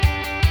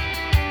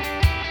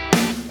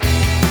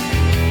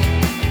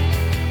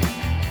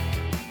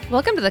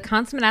Welcome to the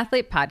Consummate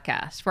Athlete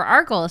Podcast, where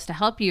our goal is to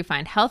help you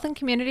find health and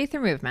community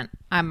through movement.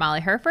 I'm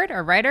Molly Herford,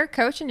 a writer,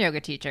 coach, and yoga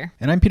teacher.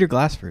 And I'm Peter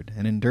Glassford,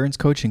 an endurance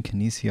coach and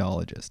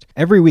kinesiologist.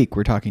 Every week,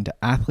 we're talking to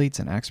athletes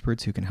and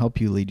experts who can help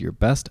you lead your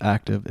best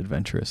active,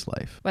 adventurous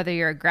life. Whether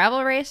you're a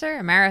gravel racer,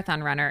 a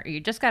marathon runner, or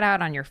you just got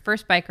out on your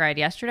first bike ride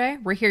yesterday,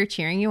 we're here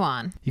cheering you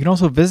on. You can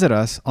also visit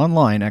us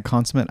online at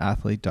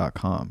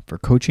consummateathlete.com for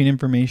coaching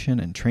information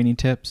and training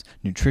tips,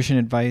 nutrition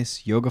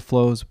advice, yoga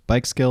flows,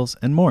 bike skills,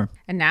 and more.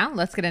 And now,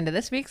 let's get into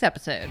this week's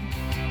episode.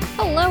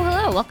 Hello.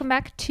 Welcome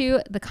back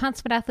to the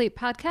Consummate Athlete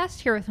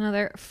Podcast, here with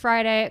another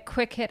Friday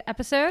quick hit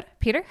episode.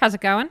 Peter, how's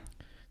it going?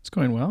 It's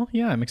going well.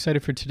 Yeah, I'm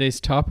excited for today's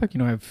topic.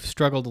 I've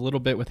struggled a little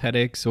bit with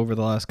headaches over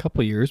the last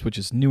couple of years, which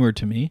is newer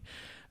to me.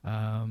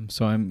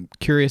 So I'm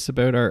curious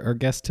about our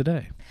guest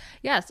today.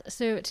 Yes.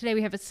 So today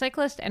we have a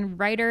cyclist and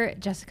writer,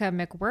 Jessica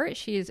McWhirt.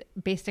 She's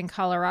based in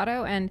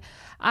Colorado, and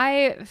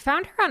I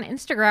found her on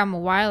Instagram a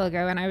while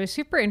ago, and I was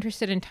super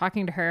interested in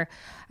talking to her.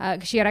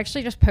 She had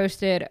actually just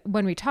posted,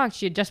 when we talked,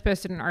 she had just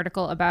posted an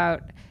article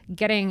about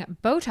getting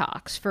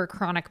Botox for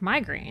chronic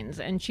migraines.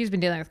 And she's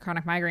been dealing with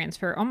chronic migraines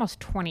for almost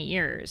 20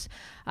 years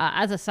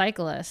as a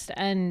cyclist.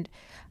 And,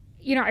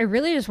 I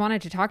really just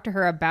wanted to talk to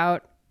her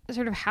about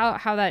sort of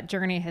how that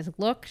journey has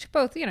looked,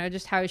 both,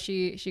 just how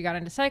she got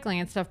into cycling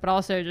and stuff, but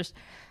also just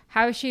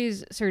how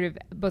she's sort of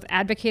both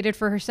advocated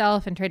for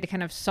herself and tried to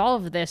kind of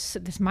solve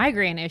this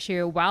migraine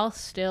issue while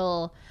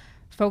still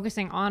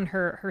focusing on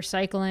her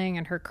cycling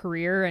and her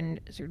career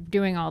and sort of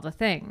doing all the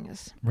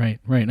things. Right.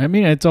 I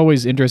mean, it's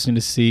always interesting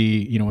to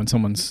see, when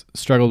someone's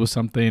struggled with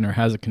something or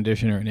has a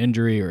condition or an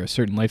injury or a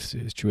certain life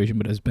situation,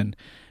 but has been,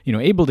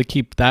 able to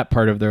keep that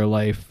part of their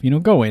life,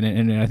 going.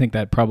 And I think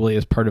that probably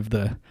is part of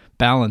the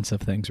balance of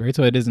things, right?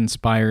 So it is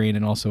inspiring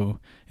and also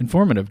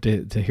informative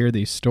to hear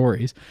these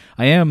stories.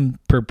 I am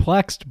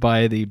perplexed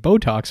by the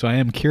Botox, so I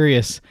am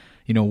curious,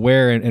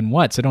 where and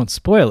what. So don't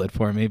spoil it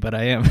for me, but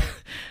I am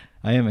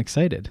I am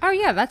excited. Oh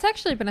yeah, that's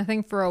actually been a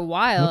thing for a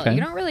while. Okay.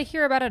 You don't really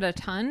hear about it a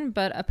ton,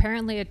 but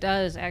apparently it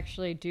does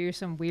actually do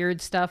some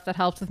weird stuff that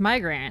helps with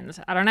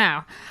migraines. I don't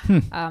know.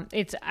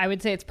 I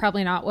would say it's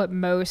probably not what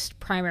most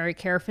primary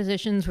care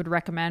physicians would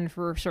recommend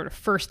for sort of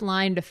first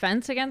line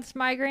defense against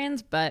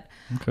migraines, but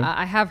Okay.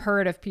 I have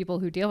heard of people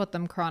who deal with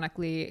them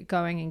chronically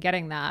going and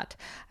getting that.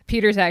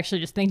 Peter's actually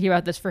just thinking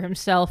about this for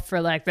himself, for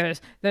like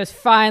those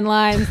fine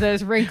lines,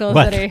 those wrinkles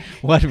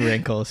What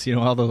wrinkles?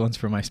 All the ones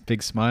for my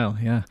big smile.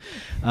 Yeah.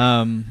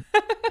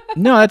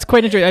 No, that's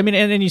quite interesting. I mean,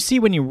 and then you see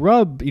when you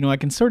rub, I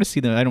can sort of see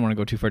that. I don't want to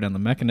go too far down the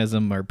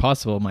mechanism or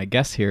possible my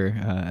guess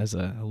here as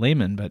a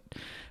layman, but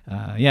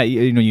yeah,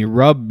 you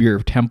rub your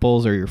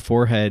temples or your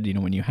forehead,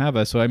 when you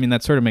have so I mean,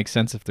 that sort of makes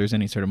sense if there's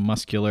any sort of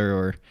muscular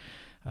or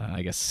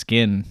I guess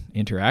skin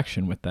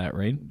interaction with that,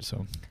 right?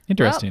 So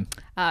interesting.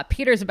 Well,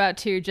 Peter's about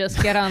to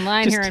just get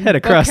online just here and head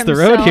across book the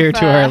road himself, here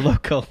to our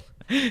local.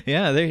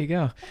 Yeah, there you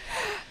go.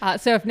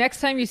 So if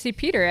next time you see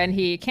Peter and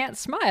he can't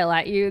smile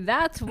at you,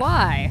 that's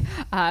why.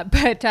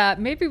 But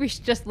maybe we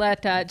should just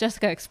let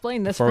Jessica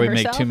explain this before for we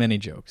herself. make too many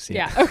jokes.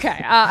 Yeah. Okay.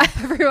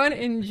 Everyone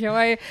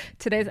enjoy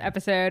today's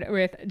episode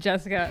with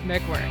Jessica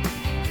McWhirt.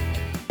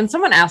 When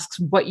someone asks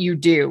what you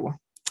do,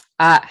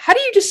 how do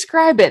you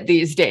describe it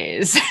these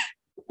days?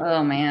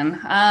 Oh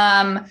man.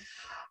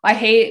 I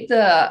hate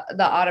the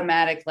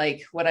automatic,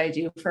 like what I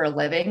do for a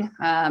living.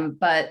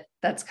 But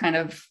that's kind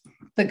of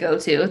the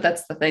go-to.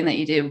 That's the thing that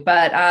you do.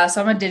 But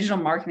so I'm a digital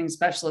marketing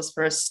specialist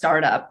for a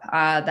startup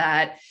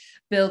that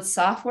builds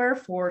software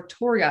for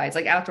tour guides,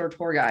 like outdoor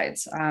tour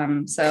guides.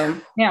 So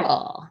yeah.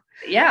 Oh.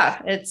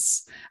 Yeah, I've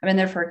been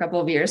there for a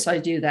couple of years. So I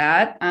do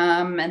that.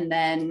 And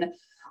then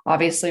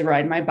obviously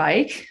ride my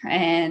bike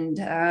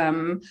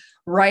and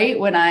write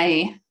when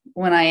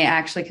I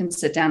actually can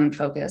sit down and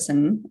focus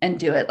and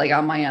do it like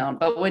on my own.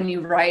 But when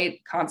you write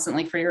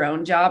constantly for your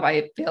own job,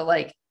 I feel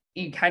like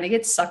you kind of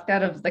get sucked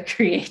out of the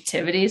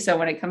creativity. So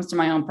when it comes to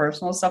my own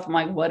personal stuff, I'm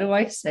like, what do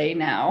I say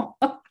now?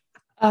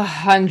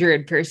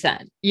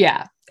 100%.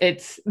 Yeah.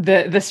 It's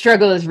the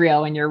struggle is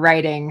real when you're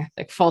writing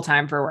like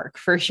full-time for work,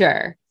 for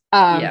sure.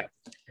 Yeah.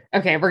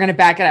 Okay. We're going to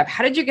back it up.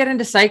 How did you get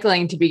into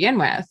cycling to begin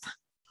with?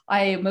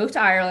 I moved to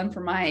Ireland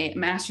for my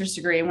master's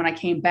degree. And when I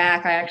came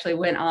back, I actually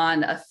went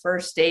on a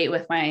first date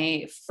with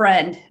my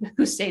friend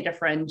who stayed a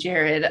friend,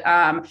 Jared.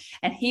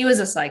 And he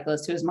was a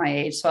cyclist who was my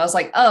age. So I was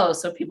like, oh,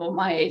 so people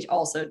my age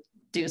also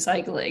do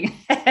cycling.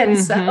 And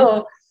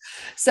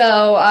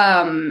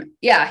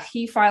yeah,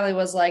 he finally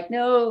was like,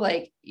 no,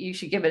 like you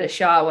should give it a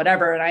shot,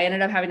 whatever. And I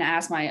ended up having to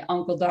ask my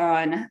Uncle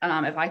Don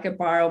if I could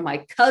borrow my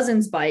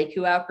cousin's bike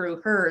who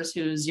outgrew hers,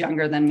 who's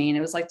younger than me. And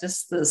it was like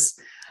just this,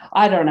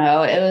 I don't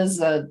know, it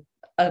was a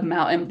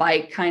mountain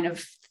bike kind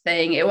of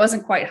thing. It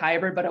wasn't quite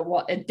hybrid, but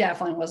it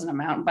definitely wasn't a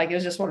mountain bike. It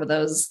was just one of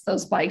those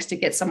bikes to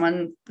get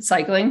someone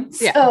cycling.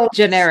 Yeah, so,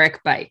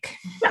 generic bike.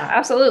 Yeah,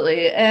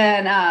 absolutely.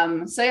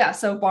 And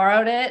so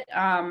borrowed it,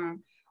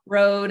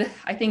 rode,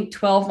 I think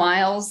 12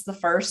 miles the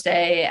first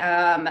day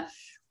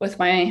with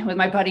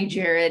my buddy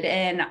Jared.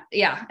 And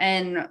yeah,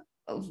 and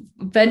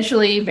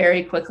eventually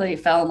very quickly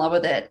fell in love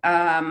with it.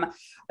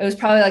 It was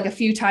probably like a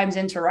few times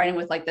into riding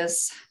with like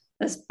this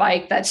this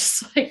bike that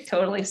just like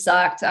totally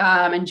sucked.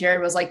 And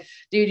Jared was like,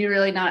 dude, you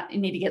really not you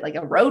need to get like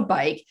a road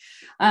bike.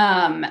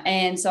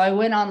 And so I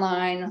went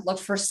online,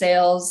 looked for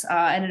sales,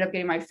 ended up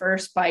getting my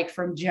first bike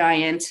from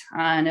Giant,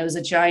 and it was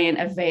a Giant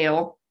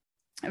Avail,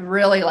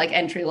 really like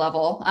entry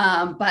level.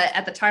 But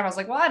at the time I was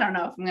like, well, I don't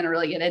know if I'm going to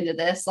really get into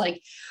this,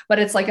 like, but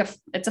it's like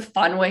it's a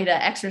fun way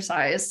to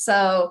exercise.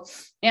 So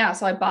yeah,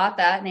 so I bought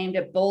that, named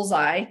it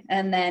Bullseye.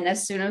 And then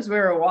as soon as we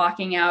were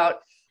walking out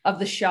of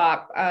the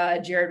shop,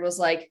 Jared was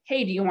like,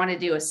 hey, do you want to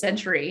do a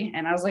century?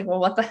 And I was like, well,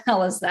 what the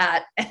hell is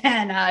that?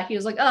 And he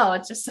was like, oh,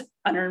 it's just a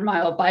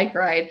 100-mile bike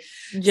ride.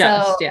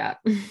 Yeah,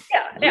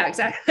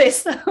 exactly.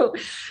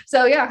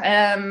 So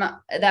yeah,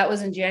 that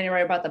was in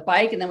January. I bought the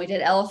bike, and then we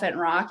did Elephant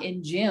Rock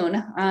in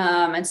June.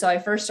 And so I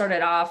first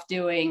started off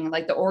doing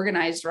like the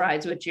organized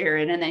rides with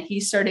Jared, and then he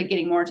started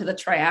getting more into the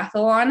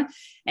triathlon.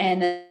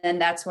 And then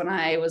that's when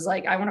I was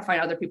like, I want to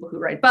find other people who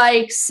ride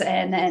bikes.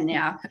 And then,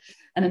 yeah.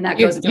 And then that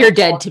goes, you're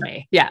dead to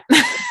me. Yeah.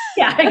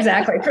 Yeah,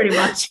 exactly. Pretty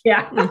much.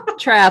 Yeah.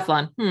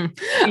 Triathlon.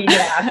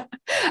 Yeah.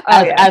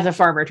 As a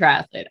former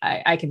triathlete,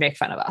 I can make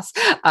fun of us.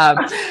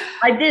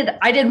 I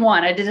did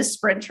one. I did a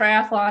sprint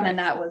triathlon, and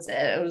that was it.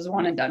 It was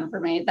one and done for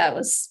me. That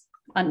was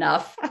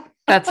enough.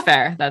 That's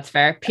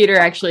fair. Peter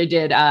actually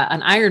did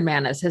an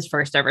Ironman as his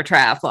first ever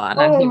triathlon.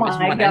 And he was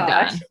one and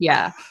done.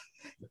 Yeah.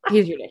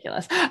 He's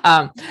ridiculous.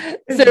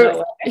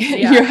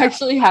 You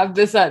actually have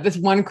this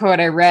one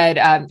quote I read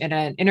in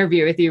an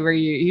interview with you where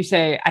you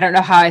say, I don't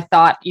know how I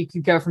thought you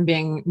could go from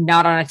being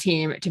not on a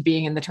team to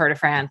being in the Tour de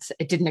France.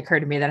 It didn't occur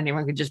to me that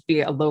anyone could just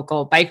be a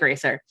local bike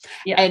racer.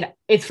 Yeah. And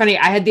it's funny.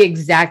 I had the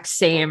exact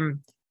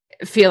same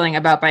feeling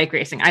about bike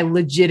racing. I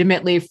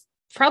legitimately,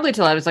 probably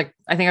till I was like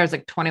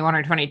 21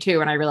 or 22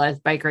 when I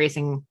realized bike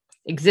racing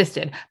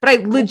existed, but I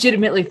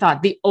legitimately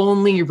thought the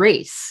only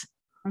race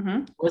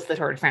was the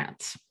Tour de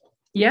France.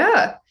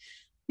 Yeah.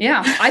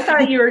 Yeah. I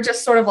thought you were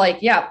just sort of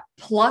like,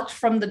 plucked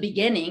from the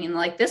beginning and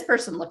like, this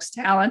person looks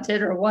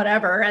talented or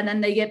whatever. And then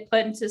they get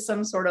put into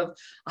some sort of,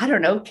 I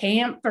don't know,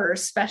 camp or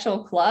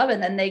special club.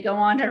 And then they go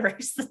on to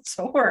race the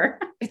Tour.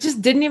 It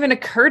just didn't even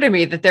occur to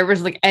me that there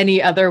was like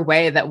any other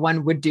way that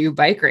one would do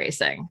bike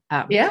racing.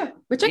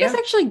 Which I guess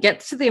actually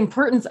gets to the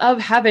importance of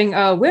having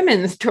a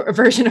women's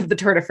version of the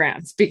Tour de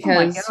France,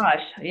 because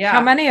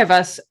how many of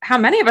us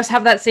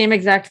have that same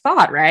exact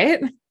thought,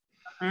 right?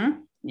 Mm-hmm.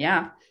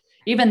 Yeah.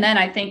 Even then,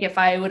 I think if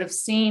I would have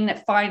seen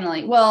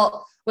finally,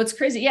 well, what's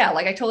crazy. Yeah.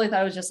 Like I totally thought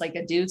it was just like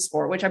a dude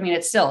sport, which I mean,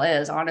 it still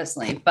is,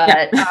 honestly,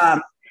 but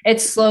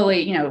it's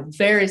slowly,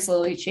 very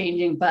slowly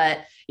changing.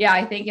 But yeah,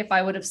 I think if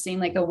I would have seen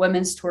like a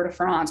women's Tour de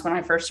France when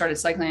I first started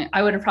cycling,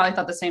 I would have probably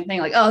thought the same thing.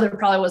 Like, oh, there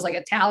probably was like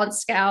a talent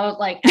scout,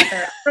 like at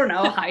their, I don't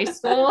know, high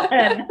school.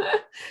 And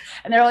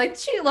they're like,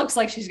 she looks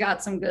like she's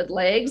got some good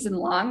legs and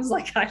lungs.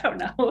 Like, I don't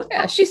know.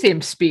 Yeah. She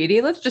seems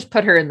speedy. Let's just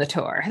put her in the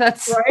Tour.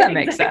 That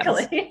makes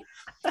sense.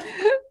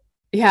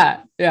 Yeah.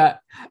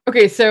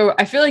 Okay. So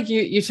I feel like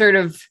you sort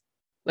of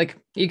like,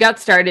 you got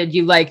started,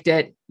 you liked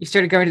it, you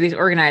started going to these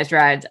organized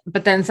rides,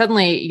 but then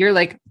suddenly you're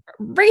like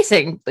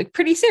racing like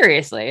pretty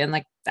seriously and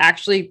like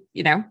actually,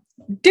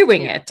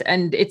 doing it.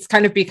 And it's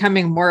kind of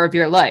becoming more of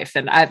your life.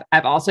 And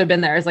I've also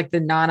been there as like the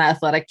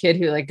non-athletic kid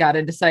who like got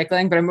into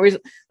cycling, but I'm always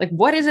like,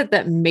 what is it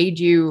that made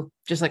you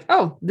just like,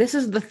 oh, this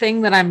is the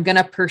thing that I'm going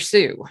to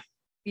pursue?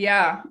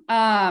 Yeah.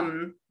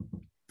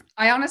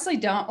 I honestly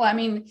don't. Well, I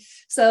mean,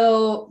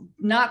 so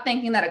not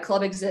thinking that a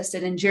club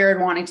existed and Jared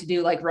wanting to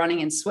do like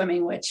running and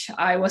swimming, which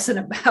I wasn't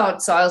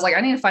about. So I was like,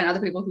 I need to find other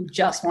people who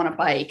just want to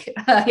bike.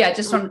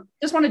 Just want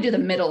to do the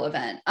middle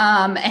event.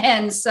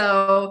 And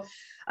so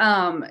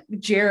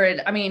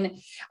Jared, I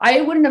mean, I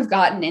wouldn't have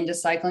gotten into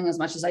cycling as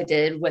much as I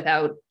did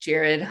without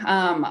Jared.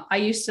 I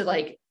used to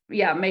like,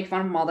 make fun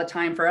of him all the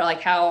time for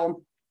like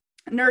how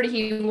nerdy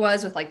he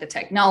was with like the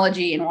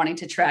technology and wanting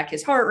to track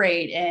his heart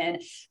rate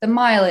and the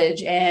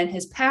mileage and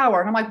his power.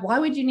 And I'm like, why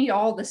would you need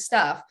all this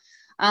stuff?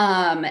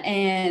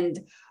 And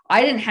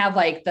I didn't have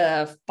like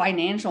the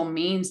financial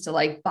means to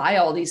like buy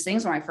all these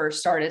things when I first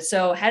started.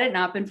 So had it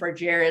not been for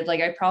Jared,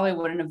 like I probably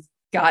wouldn't have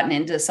gotten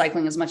into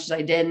cycling as much as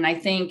I did. And I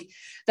think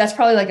that's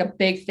probably like a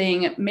big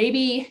thing.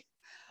 Maybe,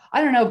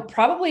 I don't know,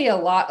 probably a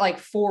lot like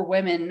for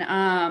women,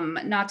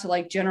 not to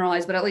like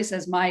generalize, but at least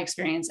as my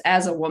experience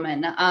as a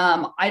woman,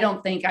 I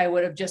don't think I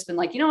would have just been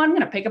like, I'm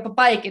going to pick up a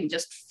bike and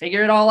just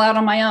figure it all out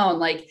on my own.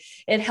 Like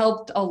it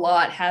helped a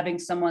lot having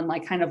someone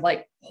like kind of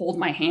like hold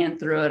my hand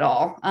through it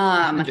all.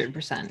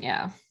 100%.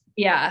 Yeah.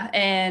 Yeah.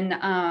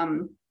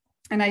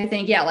 And I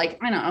think, like,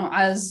 I don't know,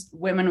 as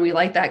women, we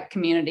like that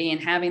community and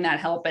having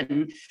that help.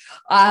 And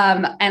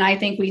I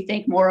think we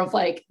think more of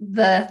like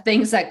the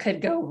things that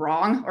could go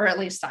wrong, or at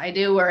least I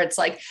do, where it's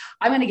like,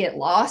 I'm going to get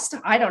lost.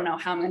 I don't know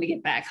how I'm going to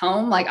get back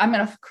home. Like I'm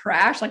going to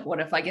crash. Like, what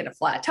if I get a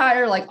flat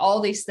tire? Like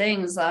all these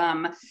things.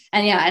 And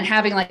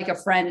having like a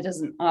friend,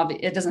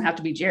 it doesn't have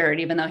to be Jared,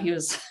 even though he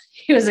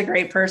was a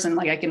great person.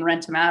 Like I can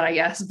rent him out, I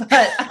guess.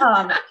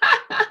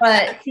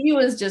 But he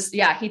was just,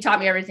 he taught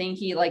me everything.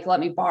 He like let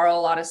me borrow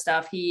a lot of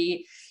stuff.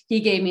 He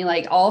gave me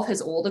like all of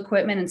his old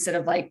equipment instead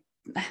of like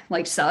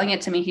selling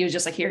it to me. He was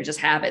just like, here, just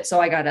have it. So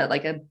I got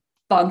a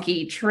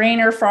funky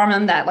trainer from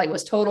him that like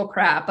was total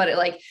crap, but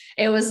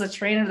it was a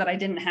trainer that I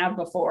didn't have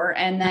before.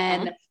 And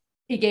then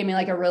he gave me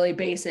like a really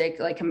basic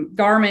like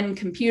Garmin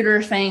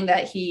computer thing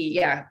that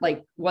he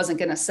like wasn't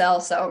going to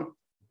sell. So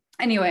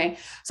anyway,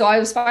 so I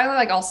was finally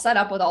like all set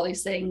up with all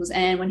these things.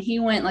 And when he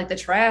went like the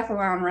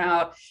triathlon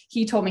route,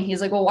 he told me,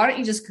 he's like, well, why don't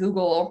you just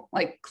Google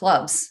like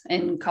clubs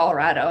in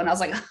Colorado? And I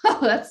was like, oh,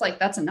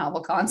 that's a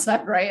novel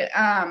concept. Right.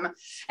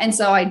 And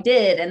so I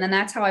did. And then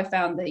that's how I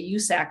found the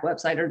USAC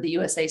website, or the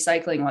USA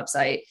Cycling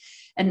website.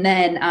 And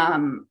then,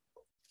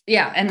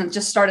 and then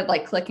just started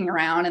like clicking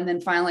around. And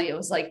then finally it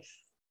was like,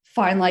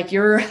 find like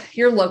your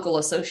local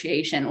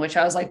association, which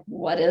I was like,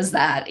 what is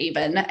that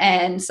even?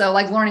 And so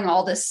like learning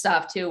all this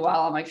stuff too,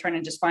 while I'm like trying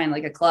to just find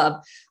like a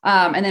club.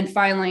 And then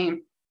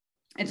finally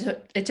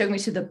it took me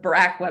to the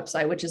BRAC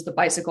website, which is the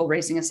Bicycle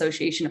Racing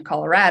Association of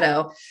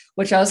Colorado,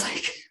 which I was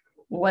like,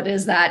 what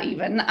is that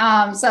even?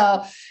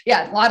 So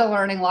yeah, a lot of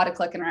learning, a lot of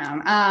clicking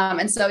around.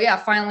 And so,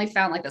 finally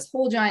found like this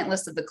whole giant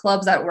list of the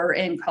clubs that were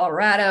in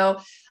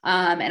Colorado.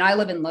 And I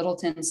live in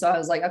Littleton. So I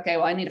was like, okay,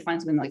 well, I need to find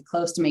something like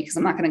close to me, because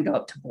I'm not going to go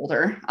up to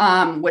Boulder,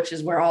 which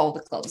is where all the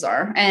clubs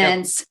are.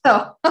 And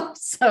so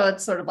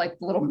it's sort of like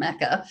the little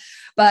mecca,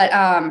 but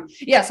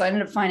so I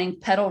ended up finding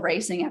Pedal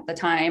Racing at the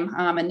time.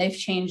 And they've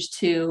changed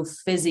to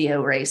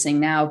Physio Racing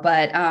now,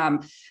 but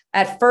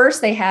at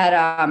first they had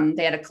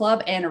a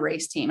club and a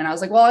race team. And I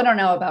was like, well, I don't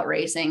know about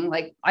racing.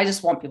 Like, I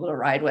just want people to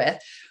ride with,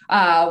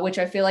 which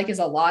I feel like is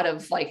a lot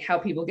of like how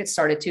people get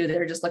started too.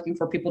 They're just looking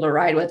for people to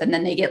ride with, and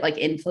then they get like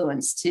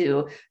influenced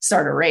to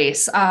start a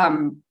race.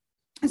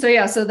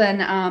 So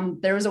then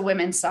there was a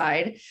women's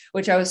side,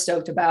 which I was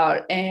stoked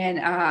about.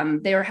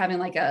 And they were having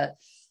like a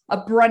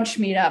brunch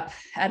meetup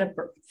at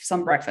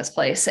some breakfast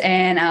place,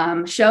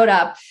 and showed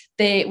up.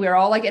 We were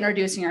all like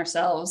introducing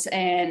ourselves.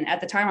 And at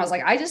the time I was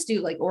like, I just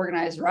do like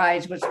organized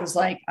rides, which was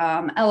like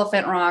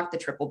Elephant Rock, the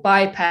Triple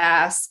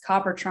Bypass,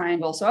 Copper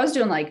Triangle. So I was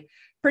doing like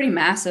pretty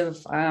massive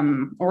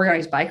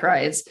organized bike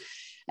rides.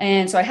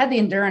 And so I had the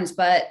endurance,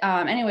 but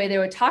anyway, they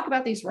would talk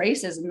about these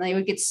races and they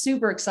would get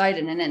super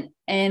excited.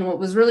 And what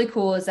was really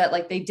cool is that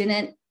like, they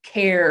didn't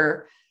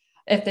care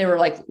if they were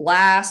like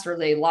last or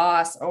they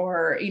lost,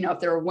 or, if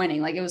they were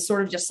winning. Like, it was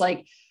sort of just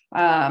like,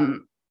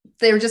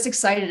 they were just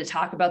excited to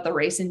talk about the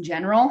race in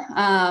general.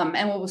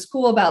 And what was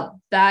cool about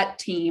that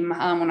team,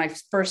 when I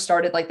first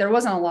started, like, there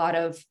wasn't a lot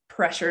of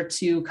pressure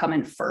to come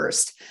in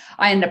first.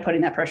 I ended up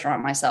putting that pressure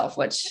on myself,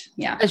 which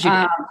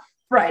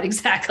right,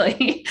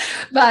 exactly.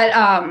 But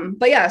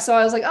so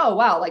I was like, oh,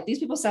 wow, like these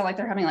people sound like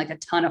they're having like a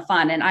ton of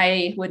fun. And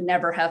I would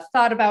never have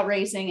thought about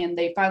racing. And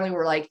they finally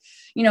were like,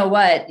 you know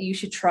what, you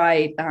should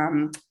try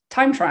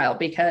time trial,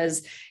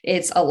 because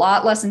it's a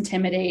lot less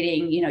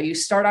intimidating. You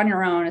start on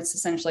your own. It's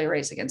essentially a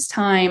race against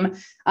time.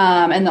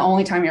 And the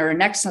only time you're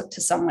next to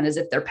someone is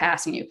if they're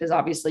passing you, because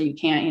obviously you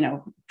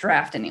can't,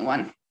 draft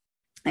anyone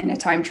in a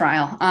time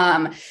trial.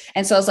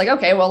 And so I was like,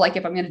 okay, well, like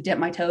if I'm going to dip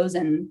my toes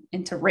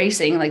into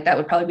racing, like that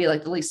would probably be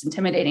like the least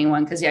intimidating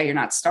one. Cause you're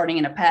not starting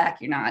in a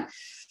pack, you're not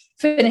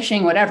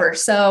finishing, whatever.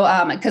 So,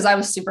 cause I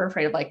was super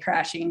afraid of like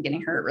crashing and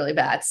getting hurt really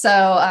bad. So,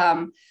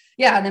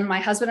 and then my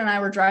husband and I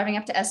were driving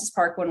up to Estes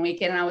Park one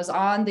weekend, and I was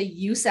on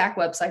the USAC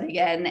website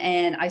again.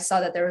 And I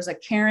saw that there was a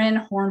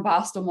Karen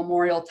Hornbostel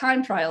Memorial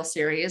Time Trial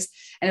Series,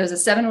 and it was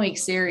a 7-week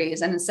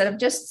series. And instead of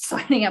just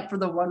signing up for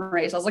the one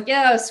race, I was like,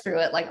 yeah, screw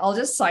it. Like, I'll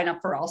just sign up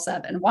for all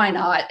 7. Why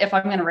not? If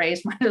I'm going to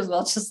race, might as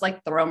well just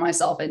like throw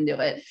myself into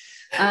it.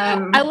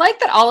 I like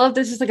that all of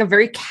this is like a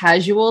very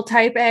casual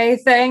type A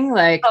thing.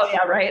 Like, oh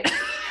yeah, right.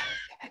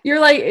 You're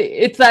like,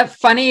 it's that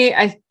funny.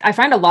 I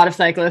find a lot of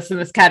cyclists in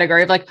this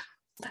category of like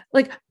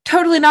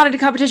totally not into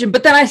competition,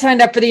 but then I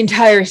signed up for the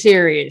entire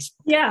series.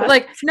 Yeah. But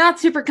like not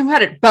super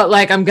competitive, but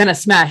like I'm going to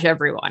smash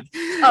everyone.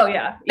 Oh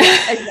yeah.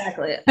 Yeah,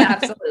 exactly.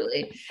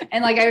 Absolutely.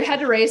 And like I had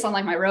to race on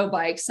like my road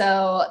bike.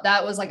 So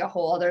that was like a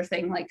whole other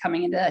thing, like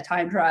coming into a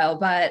time trial.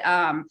 But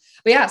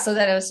yeah, so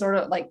that it was sort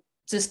of like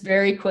just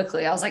very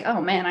quickly, I was like, oh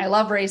man, I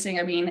love racing.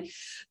 I mean,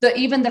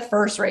 even the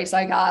first race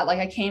I got, like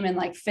I came in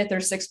like 5th or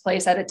 6th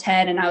place out of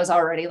 10. And I was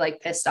already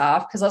like pissed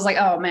off, because I was like,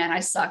 oh man, I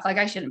suck. Like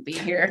I shouldn't be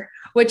here,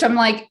 which I'm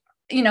like,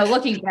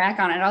 looking back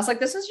on it, I was like,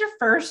 this is your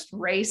first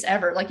race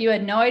ever. Like you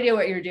had no idea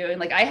what you're doing.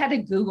 Like I had to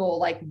Google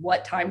like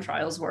what time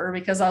trials were,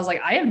 because I was like,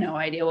 I have no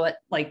idea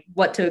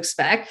what to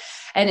expect.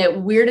 And it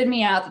weirded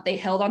me out that they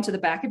held onto the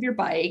back of your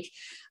bike.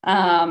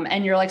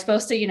 And you're like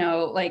supposed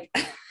to, like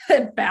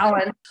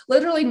balance.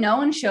 Literally no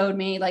one showed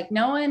me, like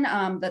no one,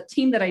 the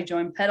team that I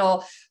joined,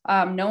 Pedal,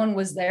 no one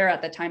was there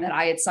at the time that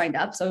I had signed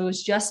up. So it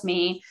was just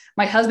me.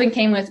 My husband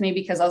came with me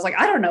because I was like,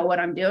 I don't know what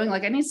I'm doing.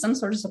 Like I need some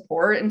sort of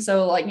support. And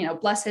so like,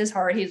 bless his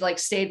heart, he's like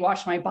stayed,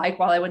 watched my bike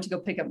while I went to go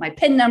pick up my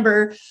PIN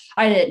number.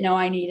 I didn't know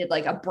I needed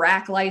like a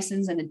BRAC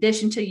license in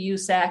addition to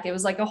USAC. It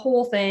was like a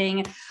whole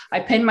thing. I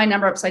pinned my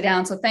number upside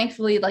down. So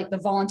thankfully, like the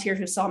volunteers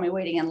who saw me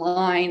waiting in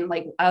line,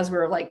 like as we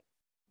were like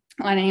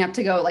lining up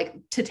to go like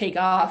to take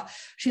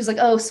off. She's like,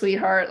 "Oh,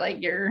 sweetheart,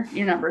 like your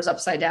number's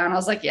upside down." I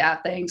was like, "Yeah,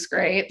 thanks,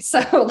 great." So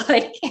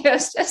like it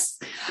was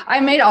just, I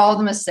made all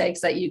the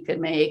mistakes that you could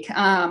make.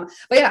 But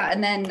yeah,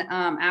 and then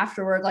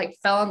afterward, like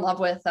fell in love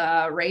with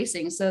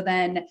racing. So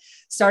then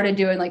started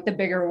doing like the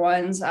bigger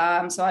ones.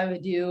 So I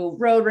would do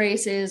road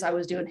races, I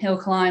was doing hill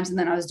climbs, and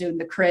then I was doing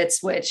the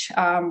crits, which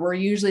were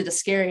usually the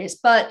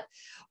scariest. But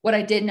what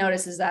I did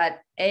notice is that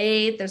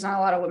there's not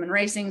a lot of women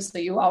racing. So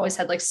you always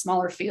had like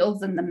smaller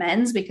fields than the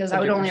men's, because I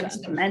would only ever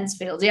see the men's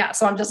fields. Yeah.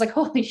 So I'm just like,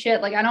 holy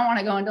shit. Like, I don't want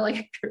to go into like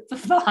a group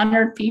of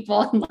 100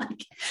 people and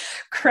like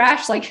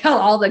crash like how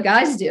all the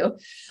guys do.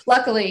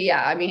 Luckily,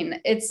 yeah. I mean,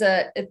 it's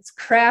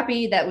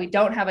crappy that we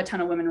don't have a ton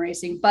of women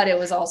racing, but it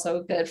was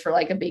also good for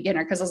like a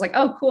beginner. Cause I was like,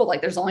 oh, cool.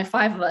 Like there's only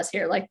 5 of us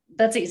here. Like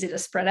that's easy to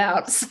spread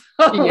out. So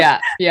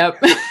Yeah.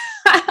 Yep.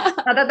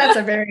 that's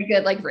a very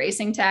good like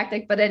racing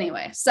tactic. But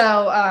anyway,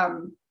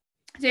 so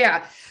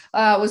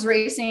was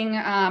racing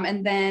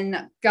and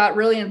then got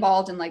really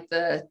involved in like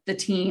the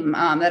team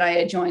that I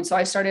had joined. So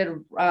I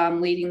started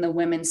leading the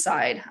women's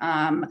side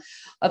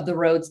of the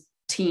roads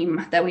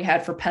team that we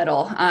had for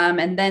pedal,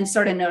 and then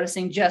started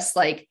noticing just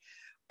like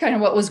kind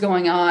of what was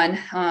going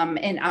on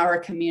in our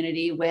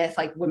community with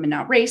like women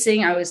not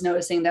racing. I was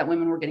noticing that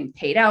women were getting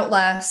paid out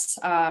less.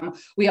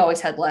 We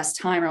always had less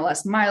time or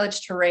less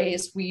mileage to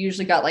race. We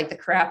usually got like the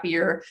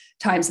crappier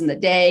times in the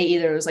day.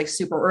 Either it was like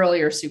super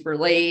early or super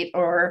late,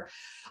 or,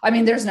 I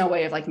mean, there's no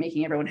way of like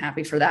making everyone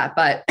happy for that.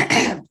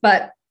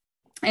 But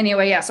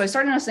anyway, yeah. So I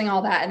started noticing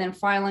all that. And then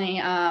finally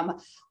I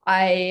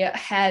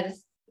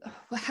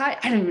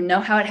don't even know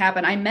how it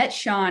happened. I met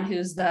Sean,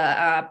 who's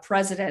the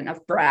president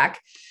of BRAC,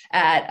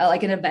 at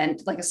like an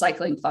event, like a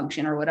cycling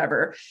function or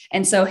whatever.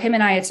 And so him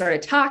and I had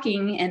started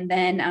talking, and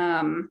then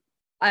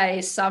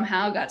I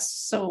somehow got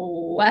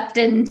swept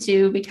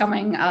into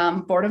becoming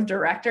board of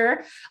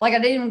director. Like I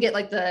didn't even get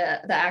like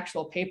the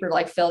actual paper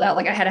like filled out.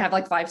 Like I had to have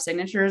like 5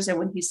 signatures. And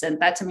when he sent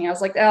that to me, I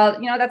was like, oh,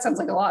 that sounds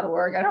like a lot of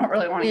work. I don't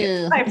really want to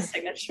get 5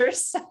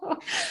 signatures.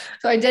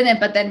 So I didn't,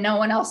 but then no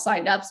one else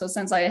signed up. So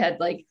since I had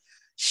like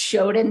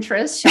showed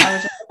interest, I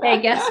was like, hey,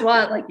 guess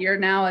what? Like you're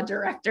now a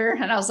director.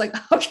 And I was like,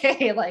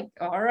 okay, like,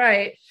 all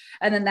right.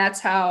 And then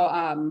that's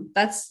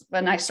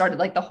when I started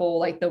like the whole,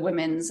 like the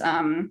women's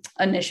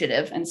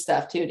initiative and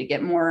stuff too, to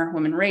get more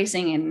women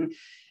racing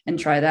and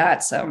try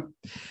that. So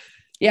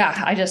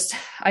yeah, I just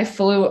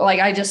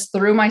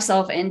threw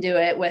myself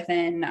into it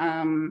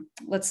within,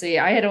 let's see,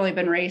 I had only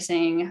been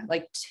racing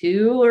like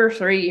 2 or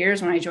 3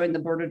 years when I joined the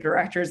board of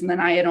directors. And then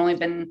I had only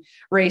been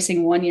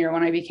racing 1 year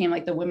when I became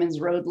like the women's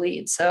road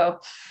lead. So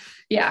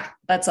yeah,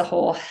 it's a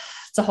whole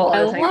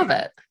other thing. Love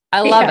it.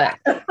 I love it.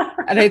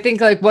 And I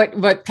think like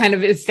what kind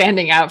of is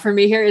standing out for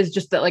me here is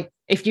just that, like,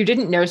 if you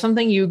didn't know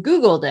something, you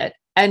Googled it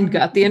and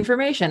got the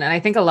information. And I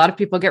think a lot of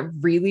people get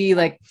really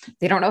like,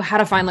 they don't know how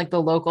to find like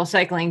the local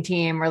cycling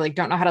team, or like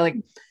don't know how to like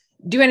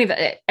do any of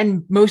it.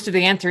 And most of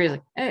the answer is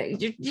like,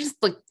 you just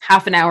like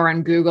half an hour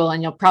on Google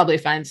and you'll probably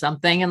find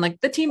something. And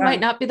like the team might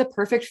not be the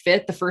perfect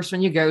fit the first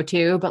one you go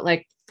to, but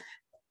like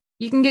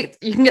you can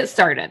get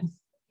started.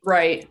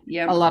 Right.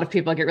 Yeah. A lot of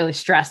people get really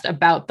stressed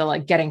about the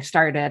like getting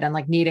started and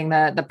like needing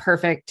the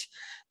perfect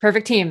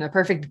team, the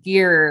perfect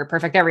gear,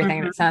 perfect everything.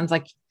 And it sounds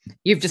like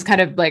you've just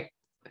kind of like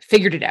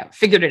figured it out.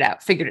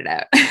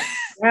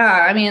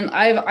 Yeah. I mean,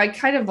 I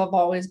kind of have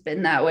always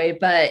been that way,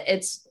 but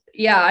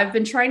I've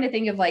been trying to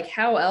think of like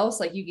how else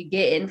like you could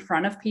get in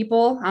front of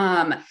people.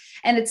 And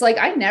it's like,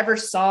 I never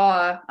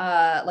saw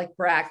like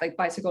BRAC, like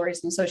Bicycle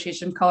Racing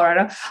Association of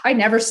Colorado. I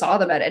never saw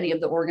them at any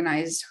of the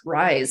organized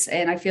rides.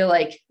 And I feel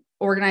like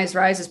organized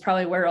rides is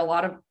probably where a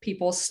lot of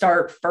people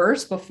start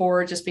first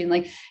before just being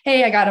like,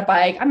 hey, I got a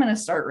bike, I'm going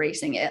to start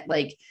racing it.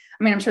 Like,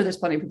 I mean, I'm sure there's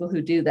plenty of people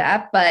who do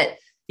that, but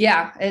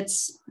yeah,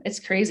 it's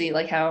crazy.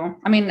 Like how,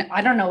 I mean,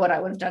 I don't know what I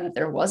would have done if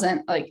there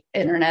wasn't like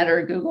internet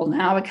or Google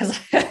now, because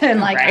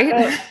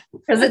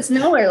because it's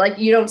nowhere. Like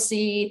you don't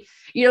see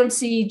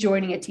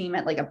joining a team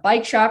at like a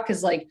bike shop.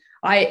 Cause like,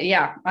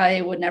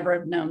 I would never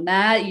have known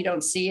that. You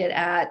don't see it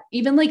at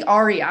even like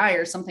REI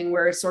or something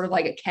where it's sort of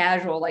like a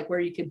casual, like where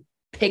you could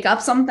pick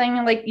up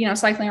something like,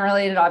 cycling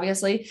related,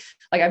 obviously.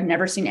 Like I've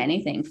never seen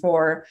anything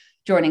for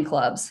joining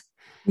clubs.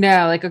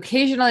 No, like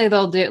occasionally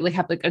they'll do like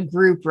have like a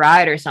group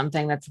ride or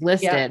something that's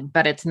listed,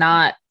 but it's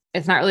not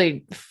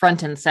really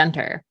front and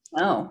center.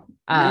 No.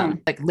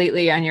 Like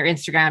lately on your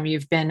Instagram,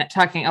 you've been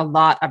talking a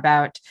lot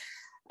about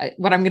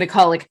what I'm going to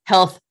call like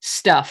health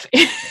stuff.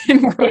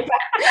 And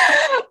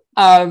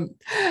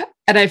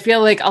I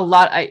feel like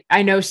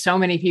I know so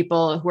many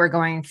people who are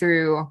going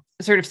through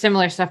sort of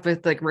similar stuff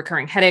with like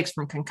recurring headaches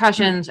from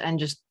concussions and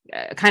just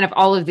kind of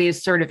all of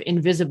these sort of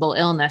invisible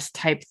illness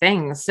type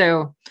things.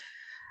 So,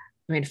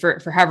 I mean, for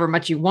however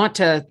much you want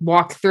to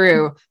walk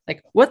through,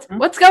 like what's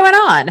going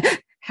on?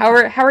 How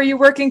are you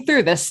working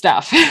through this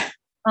stuff?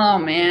 Oh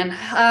man.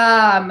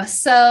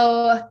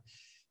 So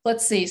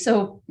let's see.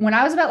 So when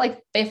I was about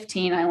like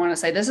 15, I want to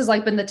say this is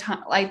like been the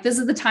time, like this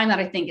is the time that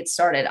I think it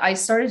started. I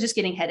started just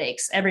getting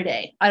headaches every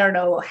day. I don't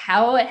know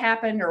how it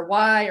happened or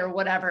why or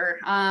whatever.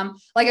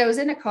 Like I was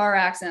in a car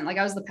accident, like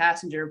I was the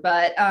passenger,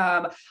 but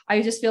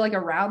I just feel like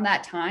around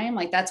that time,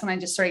 like that's when I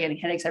just started getting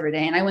headaches every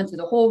day. And I went through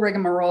the whole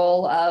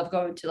rigmarole of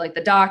going to like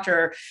the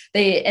doctor.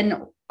 And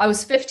I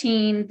was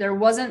 15. There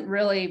wasn't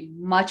really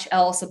much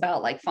else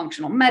about like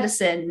functional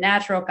medicine,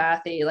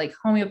 naturopathy, like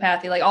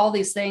homeopathy, like all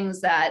these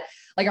things that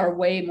like are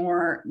way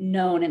more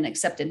known and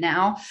accepted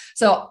now.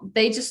 So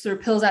they just threw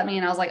pills at me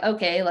and I was like,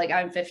 okay, like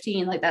I'm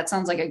 15, like that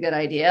sounds like a good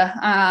idea.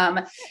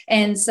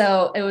 And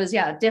so it was,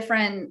 yeah,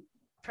 different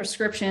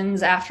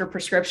prescriptions after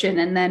prescription.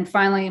 And then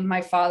finally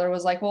my father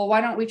was like, well,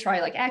 why don't we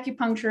try like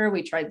acupuncture?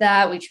 We tried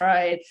that. We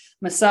tried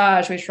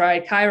massage. We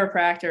tried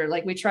chiropractor.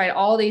 Like we tried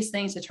all these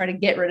things to try to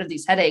get rid of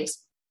these headaches.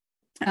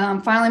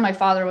 Finally, my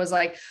father was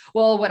like,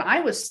 well, when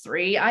I was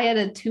 3, I had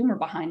a tumor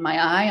behind my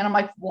eye. And I'm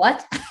like,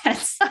 what?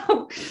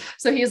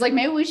 so he was like,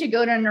 maybe we should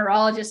go to a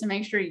neurologist and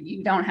make sure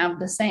you don't have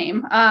the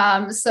same.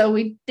 So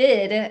we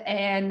did.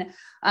 And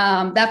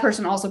that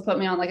person also put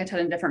me on like a ton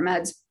of different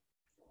meds.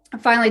 I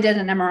finally did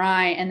an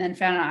MRI and then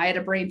found out I had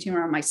a brain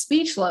tumor on my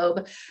speech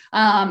lobe.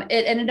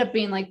 It ended up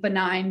being like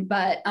benign,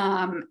 but,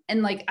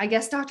 and like, I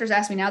guess doctors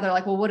ask me now, they're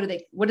like, well, what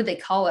did they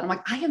call it? I'm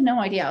like, I have no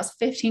idea. I was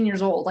 15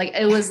 years old. Like,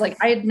 it was like,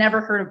 I had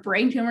never heard of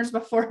brain tumors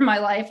before in my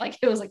life. Like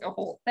it was like a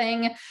whole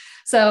thing.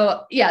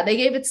 So yeah, they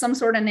gave it some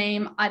sort of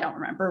name. I don't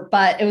remember,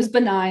 but it was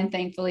benign,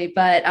 thankfully.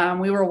 But,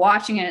 we were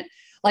watching it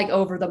like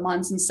over the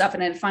months and stuff,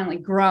 and it had finally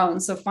grown.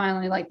 So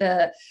finally, like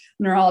the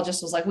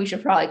neurologist was like, we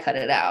should probably cut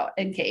it out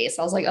in case.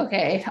 I was like,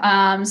 okay.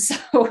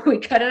 So we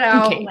cut it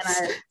out when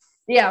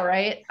yeah,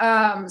 right.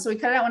 So we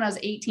cut it out when I was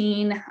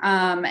 18.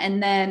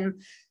 And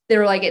then they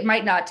were like, it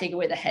might not take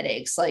away the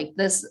headaches. Like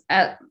this,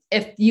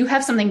 if you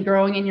have something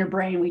growing in your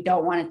brain, we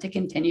don't want it to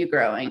continue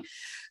growing.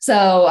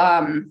 So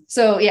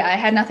yeah, I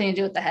had nothing to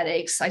do with the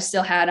headaches. I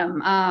still had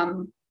them.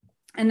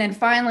 And then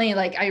finally,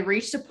 like I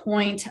reached a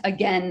point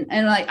again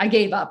and like I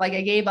gave up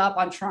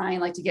on trying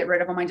like to get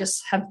rid of them. I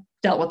just have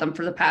dealt with them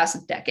for the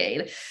past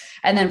decade.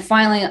 And then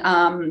finally,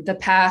 the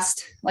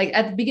past, like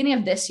at the beginning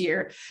of this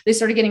year, they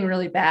started getting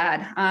really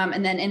bad.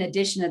 And then in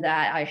addition to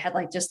that, I had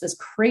like just this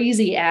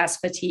crazy ass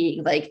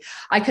fatigue. Like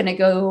I couldn't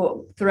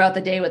go throughout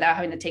the day without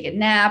having to take a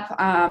nap.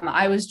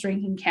 I was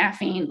drinking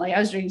caffeine. Like I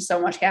was drinking so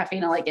much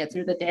caffeine to like get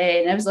through the day.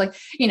 And it was like,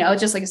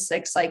 just like a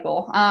sick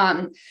cycle.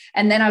 And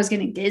then I was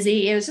getting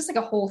dizzy. It was just like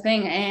a whole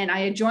thing. And I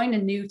had joined a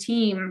new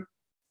team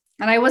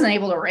and I wasn't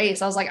able to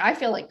race. I was like, I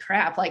feel like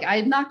crap. Like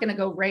I'm not going to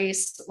go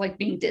race, like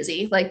being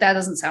dizzy. Like that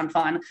doesn't sound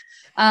fun.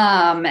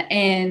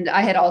 And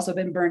I had also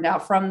been burned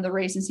out from the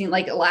racing scene.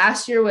 Like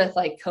last year with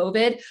like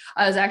COVID,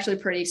 I was actually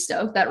pretty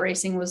stoked that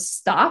racing was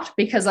stopped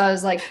because I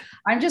was like,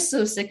 I'm just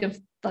so sick of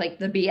like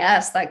the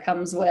BS that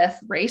comes with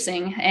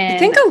racing. And I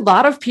think a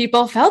lot of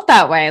people felt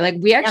that way. Like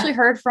we actually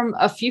heard from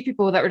a few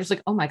people that were just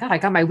like, oh my God, I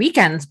got my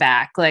weekends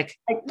back. Like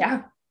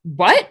yeah.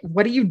 What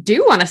do you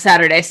do on a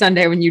Saturday,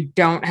 Sunday when you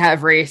don't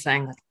have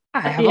racing? Like,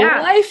 I have a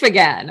life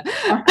again.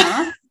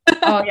 Uh-huh.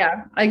 Oh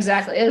yeah,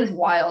 exactly. It was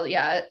wild.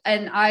 Yeah.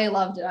 And I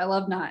loved it. I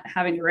love not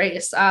having to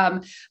race.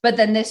 But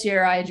then this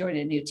year I joined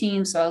a new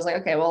team. So I was like,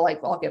 okay, well, like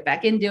I'll get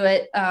back into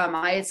it.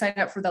 I had signed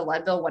up for the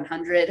Leadville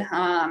 100.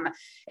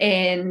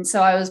 And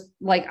so I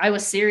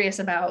was serious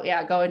about,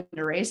 going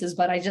to races,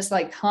 but I just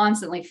like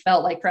constantly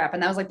felt like crap.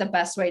 And that was like the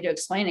best way to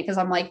explain it. Cause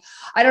I'm like,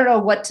 I don't know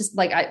what to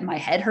like, my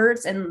head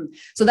hurts. And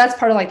so that's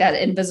part of like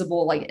that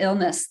invisible, like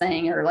illness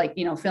thing or like,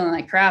 feeling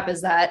like crap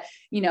is that,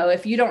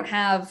 if you don't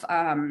have,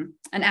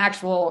 an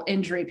actual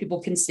injury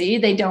people can see,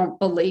 they don't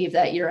believe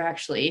that you're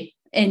actually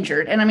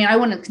injured. And I mean, I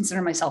wouldn't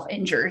consider myself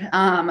injured.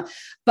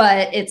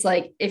 But it's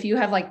like, if you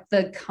have like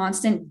the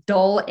constant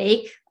dull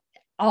ache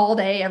all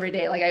day, every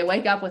day, like I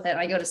wake up with it,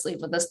 I go to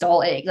sleep with this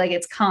dull ache, like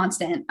it's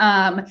constant.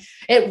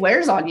 It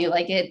wears on you.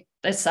 Like it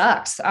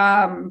sucks.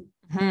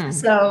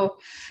 So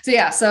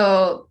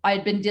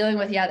I'd been dealing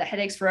with, the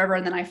headaches forever.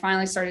 And then I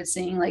finally started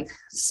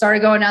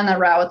going down that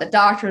route with the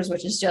doctors,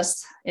 which is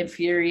just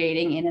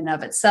infuriating in and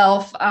of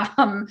itself.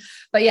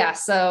 But yeah,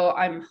 so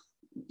I'm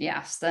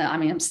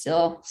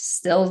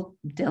still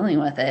dealing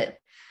with it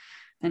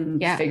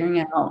and figuring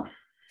it out.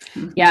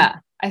 Yeah.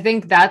 I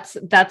think that's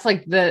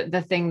like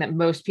the thing that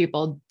most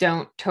people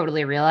don't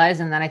totally realize.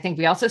 And then I think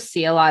we also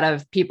see a lot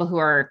of people who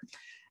are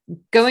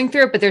going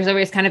through it, but there's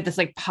always kind of this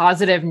like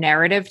positive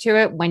narrative to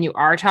it when you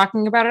are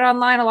talking about it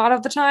online a lot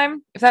of the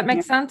time, if that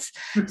makes sense.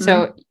 Mm-hmm.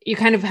 So you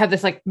kind of have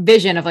this like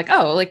vision of like,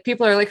 oh, like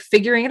people are like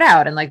figuring it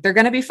out and like, they're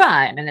going to be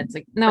fine. And it's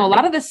like, no, a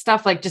lot of this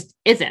stuff like just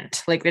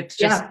isn't like, it's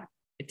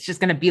just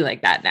going to be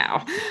like that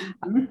now,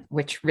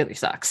 which really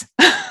sucks.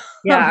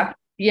 Yeah.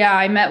 Yeah,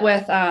 I met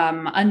with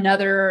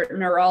another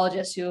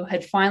neurologist who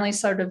had finally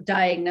sort of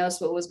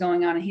diagnosed what was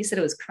going on. And he said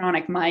it was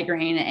chronic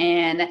migraine,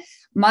 and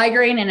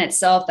migraine in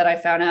itself that I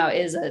found out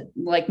is a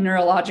like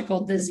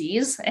neurological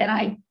disease. And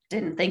I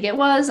didn't think it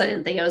was. I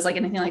didn't think it was like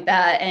anything like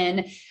that.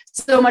 And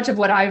so much of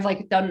what I've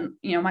like done,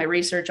 my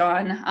research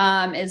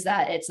on, is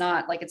that it's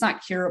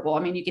not curable. I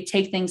mean, you could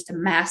take things to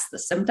mask the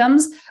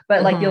symptoms,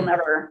 but like you'll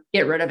never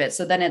get rid of it.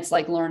 So then it's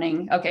like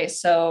learning, okay,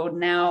 so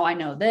now I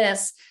know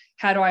this.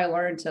 How do I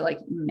learn to like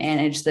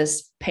manage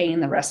this pain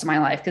the rest of my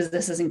life? Because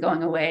this isn't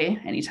going away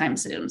anytime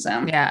soon.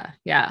 So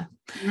yeah.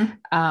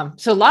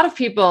 So a lot of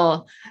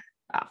people,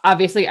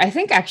 obviously, I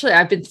think actually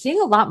I've been seeing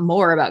a lot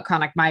more about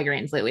chronic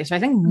migraines lately. So I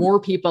think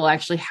more people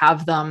actually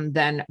have them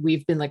than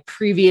we've been like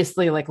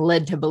previously like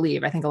led to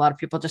believe. I think a lot of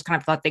people just kind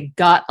of thought they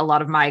got a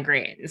lot of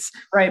migraines,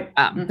 right?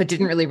 But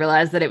didn't really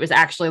realize that it was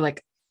actually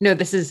like, no,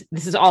 this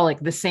is all like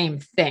the same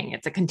thing.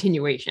 It's a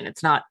continuation.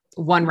 It's not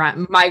one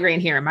migraine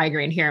here,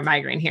 migraine here,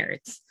 migraine here.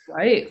 It's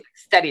right, a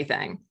steady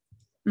thing.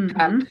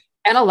 And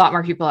a lot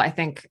more people, I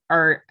think,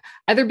 are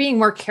either being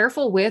more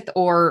careful with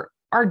or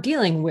are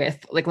dealing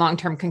with like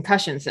long-term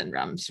concussion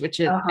syndromes, which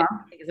is,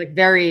 is like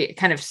very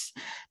kind of,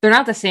 they're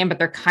not the same, but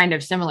they're kind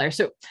of similar.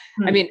 So,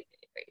 I mean,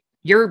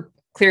 you're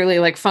clearly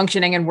like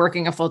functioning and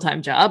working a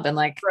full-time job and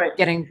like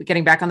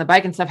getting back on the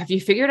bike and stuff. Have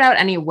you figured out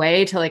any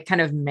way to like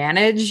kind of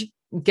manage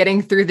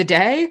getting through the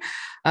day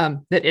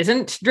that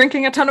isn't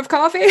drinking a ton of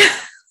coffee?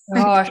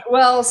 Gosh.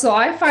 Well, so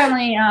I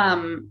finally,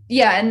 and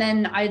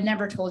then I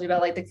never told you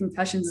about like the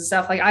concussions and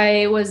stuff. Like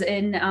I was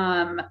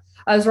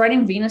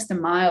writing Venus to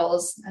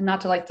Miles, and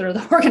not to like throw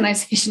the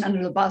organization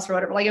under the bus or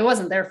whatever. Like it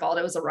wasn't their fault.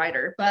 It was a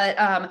writer,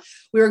 but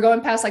we were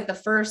going past like the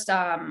first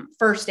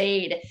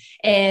aid,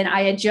 and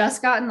I had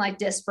just gotten like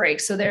disc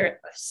brakes. So it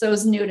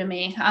was new to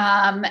me,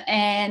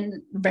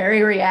 and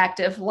very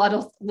reactive,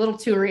 little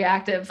too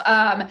reactive.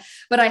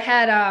 But I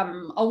had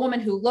a woman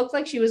who looked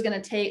like she was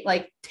going to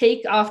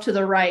take off to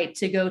the right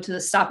to go to the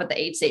stop at the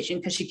aid station,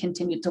 because she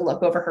continued to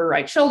look over her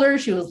right shoulder.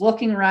 She was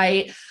looking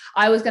right.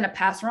 I was going to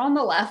pass her on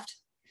the left.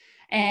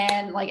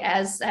 And like,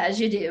 as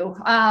you do.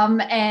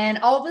 And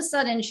all of a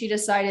sudden she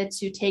decided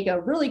to take a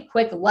really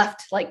quick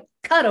left, like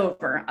cut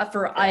over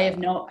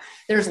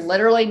there's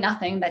literally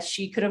nothing that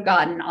she could have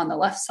gotten on the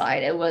left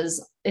side. It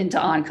was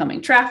into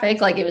oncoming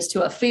traffic. Like it was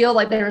to a field,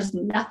 like there's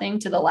nothing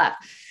to the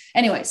left.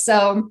 Anyway,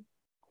 so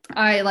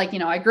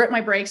I grip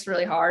my brakes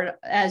really hard,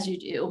 as you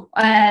do.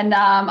 And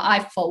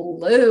I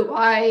flew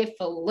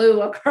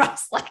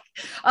across like,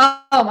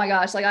 oh my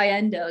gosh, like I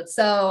endoed.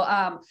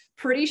 So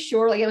pretty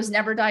sure like it was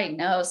never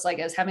diagnosed like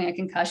as having a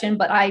concussion,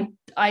 but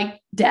I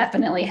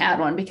definitely had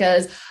one,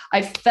 because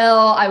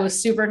I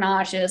was super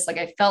nauseous. Like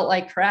I felt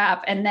like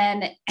crap. And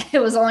then it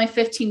was only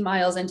 15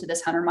 miles into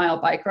this 100-mile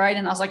bike ride.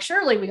 And I was like,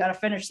 surely we got to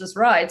finish this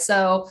ride.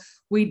 So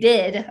we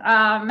did.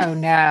 Oh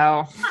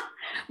no.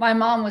 My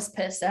mom was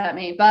pissed at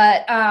me,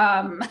 but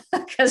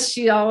because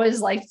she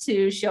always liked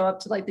to show up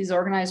to like these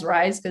organized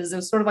rides, because it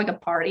was sort of like a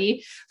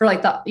party for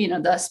like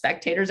the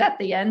spectators at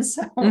the end.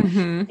 So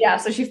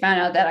so she found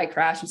out that I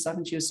crashed and stuff,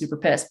 and she was super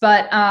pissed.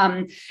 But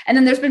and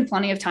then there's been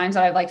plenty of times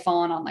that I've like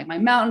fallen on like my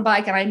mountain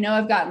bike, and I know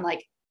I've gotten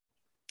like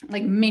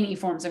many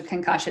forms of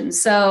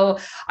concussions. So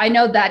I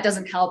know that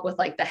doesn't help with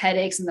like the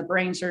headaches and the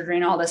brain surgery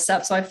and all this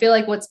stuff. So I feel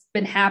like what's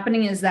been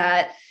happening is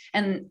that,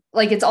 and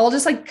like, it's all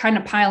just like kind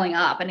of piling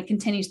up, and it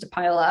continues to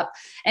pile up.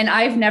 And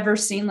I've never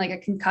seen like a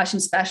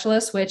concussion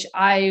specialist, which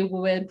I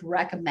would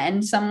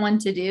recommend someone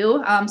to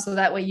do. So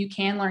that way you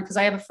can learn. Cause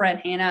I have a friend,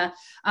 Hannah,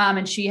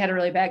 and she had a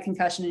really bad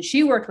concussion, and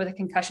she worked with a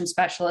concussion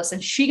specialist,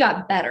 and she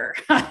got better.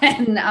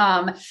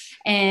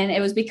 And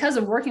it was because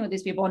of working with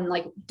these people and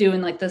like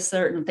doing like the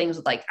certain things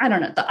with like, I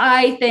don't know, the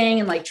eye thing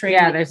and like training.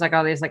 Yeah. There's like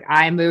all these like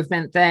eye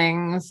movement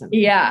things.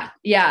 Yeah.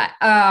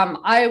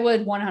 I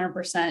would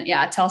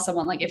 100%. Tell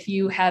someone like, if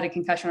you had a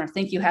concussion or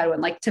think you had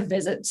one, like to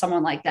visit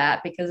someone like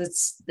that,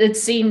 because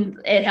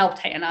it helped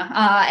Hannah.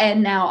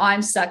 And now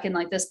I'm stuck in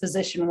like this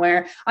position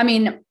where, I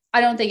mean,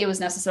 I don't think it was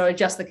necessarily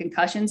just the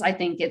concussions. I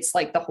think it's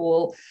like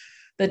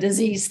the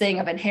disease thing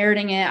of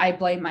inheriting it. I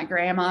blame my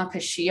grandma,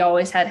 because she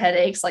always had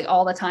headaches like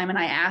all the time. And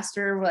I asked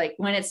her like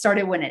when it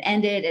started, when it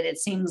ended, and it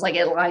seems like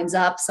it lines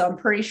up. So I'm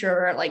pretty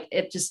sure like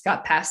it just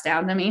got passed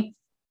down to me.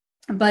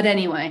 But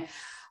anyway,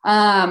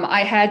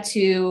 I had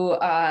to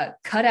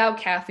cut out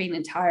caffeine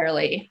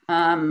entirely.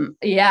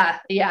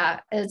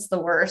 It's the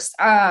worst.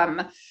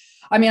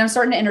 I mean, I'm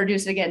starting to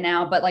introduce it again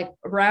now, but like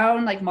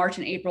around like March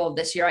and April of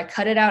this year, I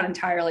cut it out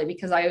entirely,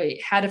 because I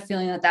had a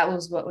feeling that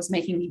was what was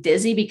making me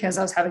dizzy, because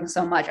I was having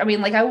so much. I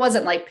mean, like I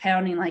wasn't like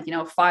pounding like,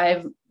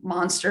 5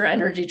 Monster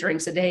energy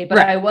drinks a day, but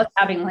I was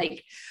having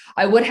like,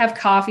 I would have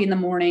coffee in the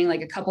morning,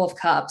 like a couple of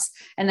cups,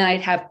 and then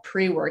I'd have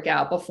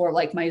pre-workout before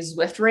like my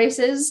Zwift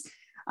races.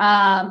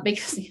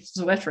 Because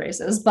Zwift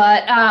races,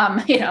 but,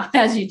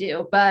 as you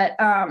do, but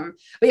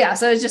yeah,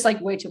 so it's just like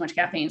way too much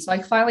caffeine. So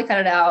I finally cut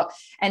it out,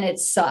 and it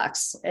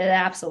sucks. It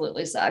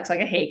absolutely sucks.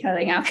 Like I hate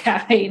cutting out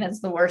caffeine. It's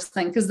the worst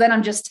thing. Cause then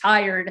I'm just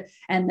tired,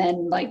 and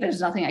then like,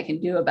 there's nothing I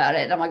can do about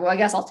it. And I'm like, well, I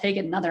guess I'll take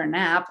another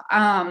nap.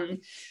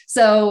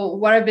 So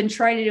what I've been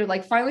trying to do,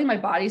 like finally my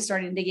body's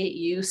starting to get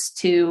used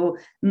to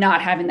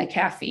not having the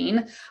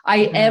caffeine. I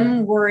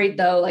am worried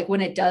though, like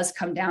when it does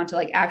come down to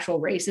like actual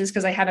races,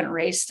 cause I haven't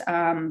raced,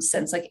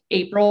 since like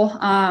April,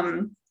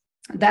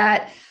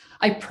 that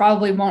I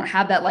probably won't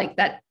have that, like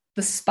that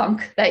the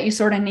spunk that you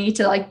sort of need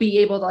to like be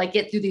able to like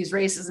get through these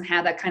races and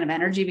have that kind of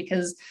energy,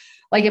 because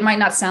like it might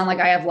not sound like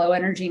I have low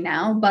energy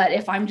now, but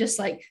if I'm just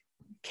like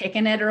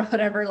kicking it or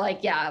whatever,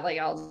 like, yeah, like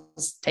I'll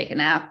just take a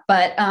nap.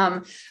 But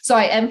so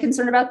I am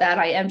concerned about that.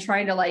 I am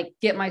trying to like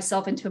get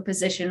myself into a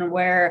position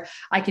where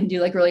I can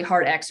do like really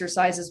hard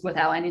exercises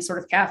without any sort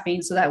of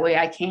caffeine, so that way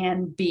I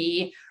can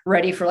be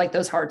ready for like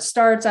those hard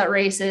starts at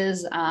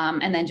races,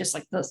 and then just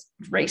like the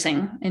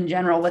racing in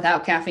general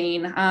without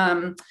caffeine.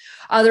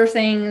 Other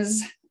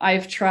things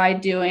I've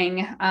tried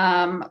doing,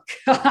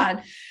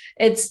 God,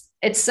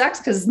 it sucks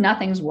because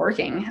nothing's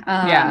working.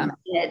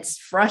 It's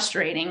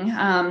frustrating.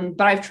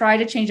 But I've tried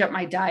to change up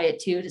my diet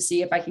too, to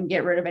see if I can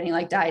get rid of any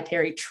like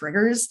dietary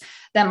triggers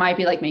that might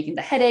be like making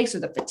the headaches or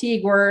the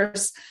fatigue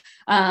worse.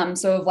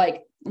 So I've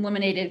like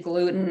eliminated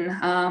gluten.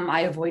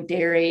 I avoid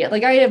dairy.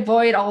 Like I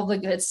avoid all the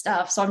good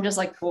stuff. So I'm just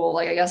like, cool.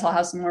 Like, I guess I'll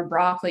have some more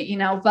broccoli, you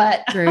know,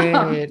 but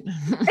Great.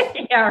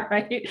 yeah,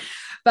 right.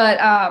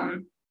 But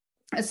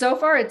so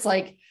far it's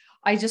like,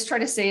 I just try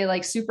to stay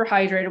like super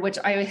hydrated, which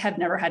I have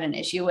never had an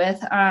issue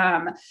with.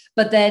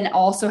 But then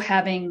also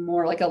having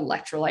more like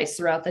electrolytes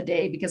throughout the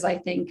day, because I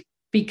think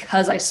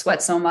because I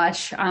sweat so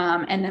much,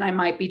 and then I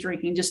might be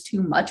drinking just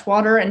too much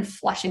water and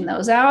flushing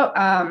those out.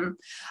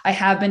 I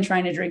have been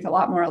trying to drink a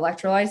lot more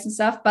electrolytes and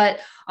stuff, but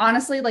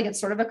honestly, like it's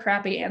sort of a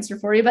crappy answer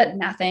for you, but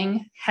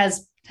nothing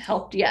has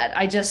helped yet.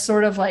 I just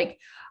sort of like,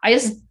 I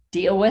just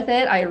deal with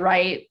it. I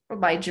write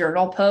my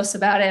journal posts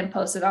about it and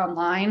post it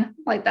online.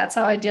 Like that's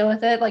how I deal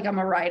with it. Like I'm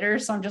a writer,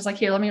 so I'm just like,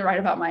 here, let me write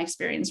about my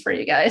experience for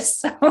you guys.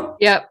 So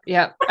Yep.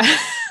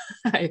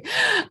 I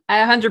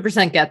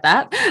 100% get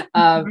that.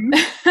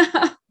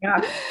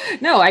 yeah.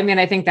 No, I mean,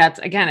 I think that's,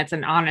 again, it's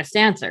an honest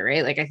answer,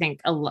 right? Like, I think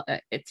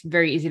it's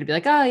very easy to be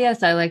like, oh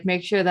yes, I like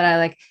make sure that I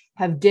like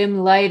have dim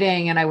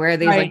lighting and I wear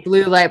these like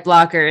blue light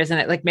blockers and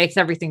it like makes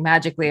everything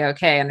magically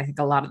okay. And I think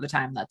a lot of the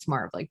time that's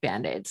more of like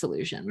Band-Aid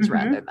solutions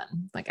rather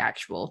than like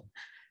actual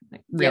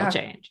like real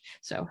change.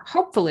 So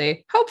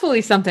hopefully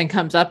something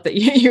comes up that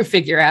you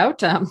figure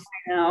out.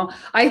 No,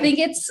 I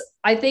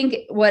think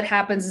what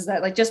happens is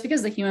that like, just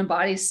because the human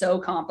body is so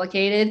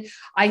complicated,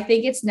 I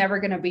think it's never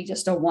going to be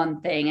just a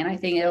one thing. And I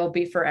think it'll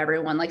be for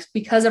everyone, like,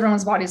 because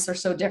everyone's bodies are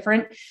so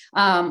different.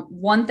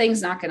 One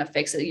thing's not going to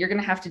fix it. You're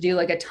going to have to do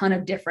like a ton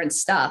of different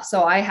stuff.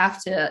 So I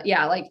have to,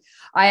 like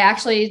I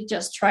actually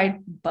just tried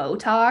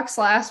Botox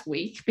last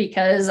week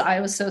because I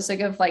was so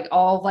sick of like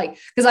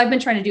because I've been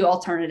trying to do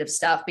alternative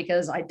stuff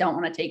because I don't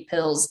want to take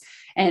pills.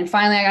 And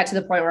finally I got to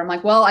the point where I'm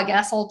like, well, I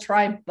guess I'll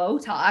try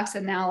Botox.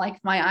 And now like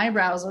my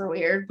eyebrows are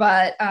weird,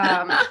 but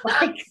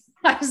like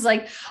I was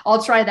like,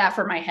 I'll try that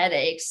for my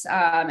headaches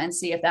and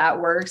see if that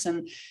works.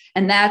 And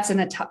that's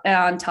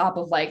on top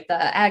of like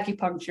the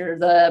acupuncture,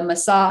 the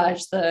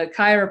massage, the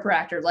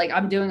chiropractor. Like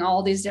I'm doing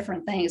all these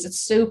different things. It's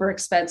super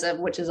expensive,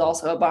 which is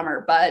also a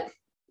bummer, but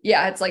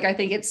yeah, it's like, I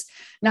think it's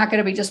not going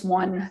to be just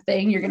one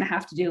thing. You're going to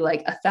have to do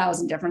like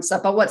 1,000 different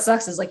stuff. But what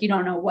sucks is like, you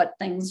don't know what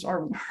things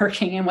are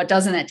working and what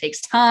doesn't. It takes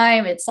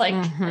time. It's like,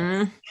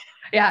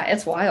 yeah,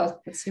 it's wild.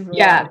 It's super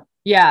wild.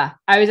 Yeah.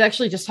 I was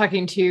actually just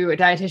talking to a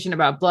dietitian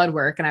about blood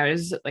work and I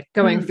was like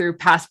going through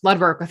past blood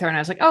work with her. And I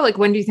was like, oh, like,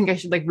 when do you think I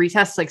should like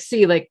retest, like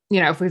see, like, you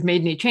know, if we've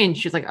made any change?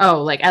 She's like,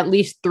 oh, like at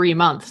least 3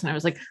 months. And I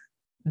was like,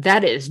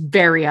 that is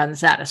very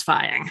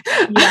unsatisfying.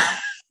 Yeah.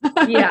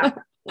 Yeah.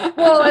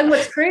 Well, and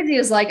what's crazy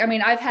is like, I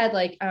mean, I've had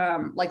like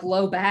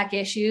low back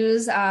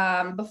issues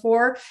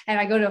before, and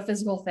I go to a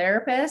physical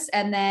therapist,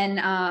 and then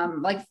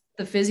like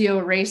the physio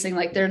racing,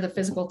 like they're the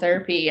physical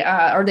therapy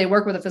or they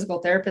work with a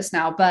physical therapist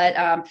now,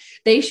 but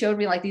they showed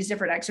me like these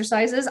different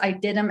exercises. I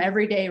did them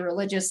every day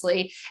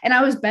religiously, and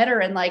I was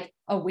better in like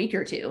a week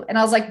or two. And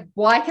I was like,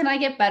 why can I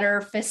get better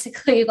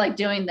physically like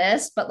doing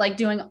this, but like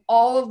doing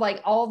all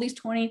of these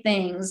 20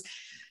 things?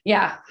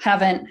 Yeah,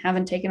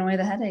 haven't taken away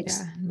the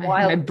headaches. Yeah,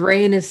 my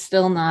brain is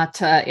still not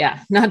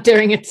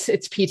doing its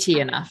PT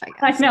enough,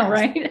 I guess. I know,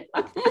 right?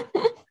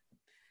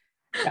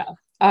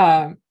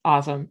 Yeah.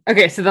 Awesome.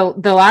 Okay. So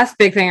the last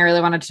big thing I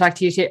really wanted to talk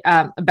to you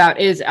about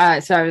is,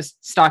 so I was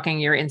stalking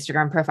your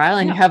Instagram profile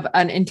and you have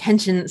an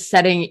intention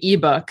setting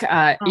ebook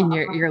in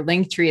your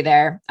link tree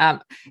there.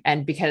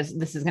 And because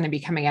this is going to be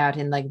coming out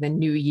in like the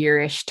new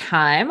year-ish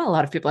time, a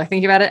lot of people are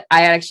thinking about it.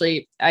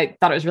 I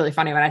thought it was really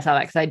funny when I saw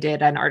that, because I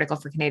did an article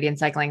for Canadian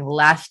Cycling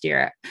last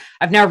year.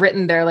 I've now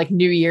written their like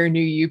new year, new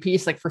you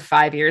piece, like for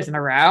 5 years in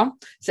a row.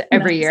 So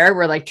every year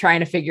we're like trying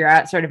to figure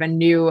out sort of a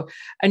new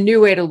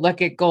way to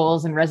look at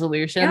goals and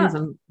resolutions.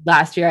 And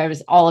last year I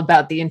was all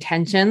about the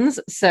intentions.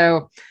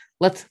 So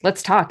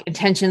let's talk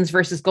intentions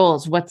versus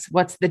goals.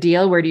 What's the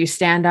deal? Where do you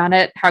stand on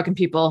it? How can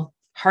people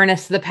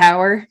harness the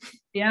power?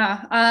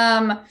 Yeah.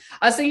 I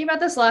was thinking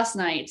about this last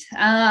night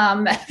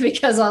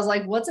because I was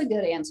like, what's a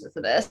good answer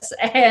for this?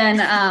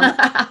 And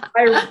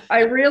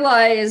I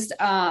realized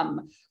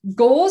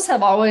goals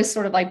have always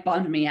sort of like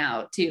bummed me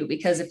out too,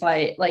 because if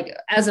I like,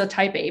 as a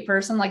type A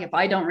person, like if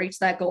I don't reach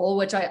that goal,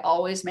 which I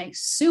always make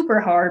super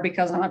hard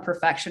because I'm a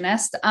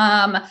perfectionist,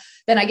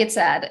 then I get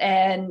sad,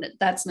 and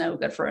that's no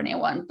good for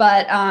anyone.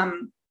 But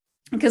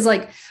because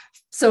like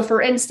so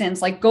for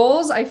instance, like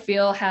goals, I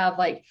feel have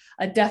like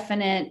a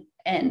definite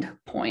end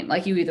point.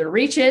 Like you either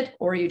reach it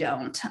or you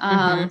don't.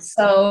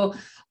 So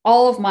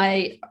all of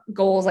my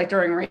goals, like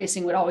during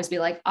racing, would always be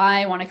like,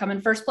 I want to come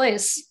in first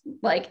place,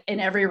 like in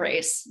every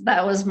race.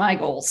 That was my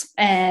goals.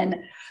 And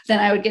then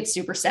I would get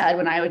super sad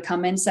when I would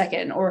come in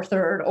second or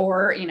third,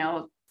 or,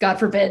 God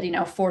forbid,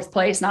 fourth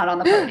place, not on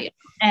the podium.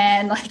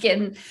 And like,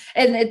 and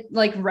it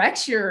like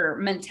wrecks your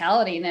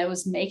mentality. And it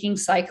was making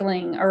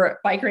cycling or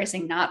bike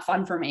racing not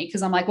fun for me.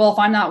 Cause I'm like, well, if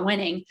I'm not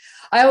winning,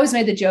 I always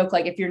made the joke,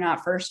 like, if you're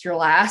not first, you're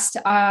last.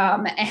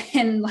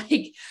 And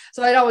like,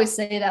 so I'd always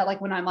say that, like,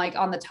 when I'm like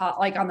on the top,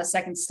 like on the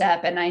second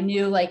step, and I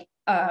knew like,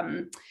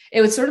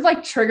 it would sort of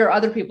like trigger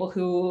other people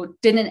who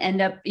didn't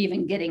end up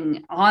even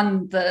getting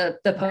on the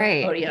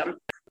podium.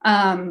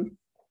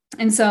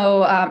 And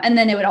so, and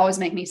then it would always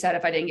make me sad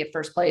if I didn't get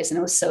first place. And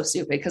it was so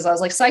stupid, because I was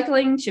like,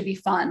 cycling should be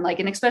fun. Like,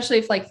 and especially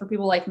if, like, for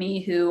people like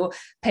me who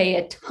pay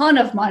a ton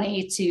of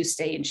money to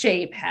stay in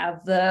shape,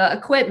 have the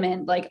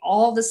equipment, like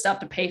all the stuff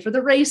to pay for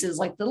the races,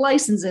 like the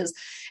licenses,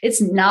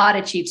 it's not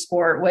a cheap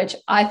sport, which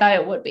I thought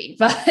it would be,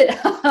 but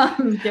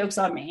joke's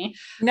on me.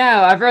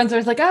 No, everyone's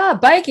always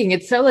like, biking,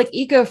 it's so like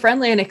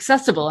eco-friendly and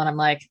accessible. And I'm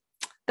like,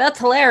 that's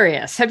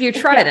hilarious. Have you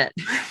tried it?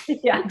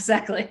 Yeah,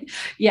 exactly.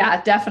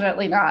 Yeah,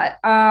 definitely not.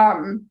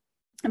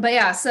 But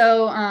yeah,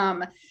 so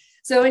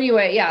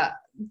anyway, yeah,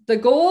 the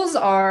goals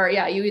are,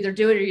 you either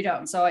do it or you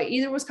don't. So I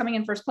either was coming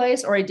in first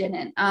place or I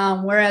didn't.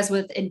 Whereas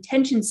with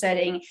intention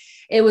setting,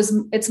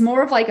 it's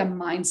more of like a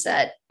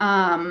mindset.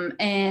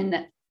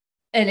 And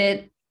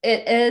it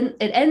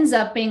ends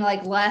up being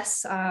like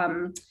less,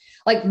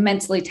 like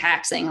mentally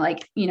taxing.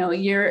 Like,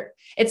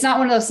 it's not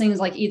one of those things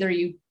like either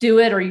you do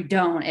it or you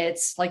don't.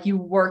 It's like you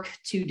work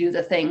to do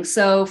the thing.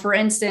 So for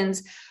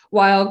instance,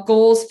 while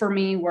goals for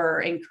me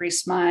were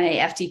increase my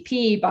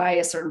FTP by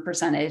a certain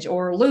percentage,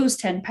 or lose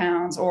 10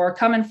 pounds, or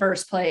come in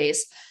first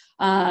place,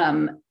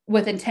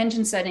 with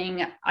intention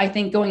setting, I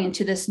think going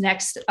into this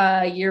next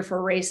year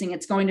for racing,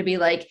 it's going to be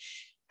like,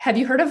 have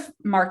you heard of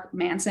Mark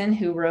Manson,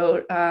 who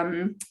wrote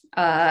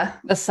The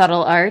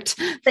Subtle Art?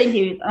 Thank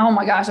you. Oh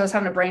my gosh, I was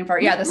having a brain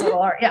fart. Yeah, The Subtle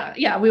Art.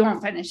 Yeah, we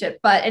won't finish it.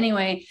 But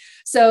anyway,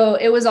 so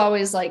it was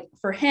always like,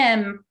 for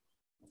him,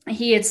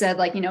 he had said,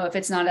 like, if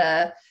it's not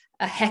a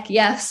heck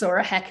yes or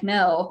a heck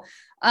no,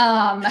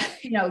 I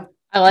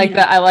like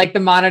that. I like the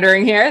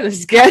monitoring here. This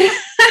is good.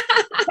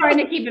 Trying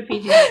to keep it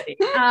PG.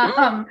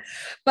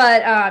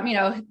 But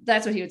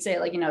that's what he would say.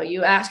 Like,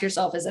 you ask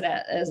yourself, is it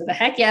a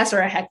heck yes or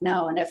a heck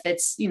no? And if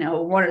it's,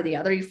 one or the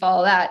other, you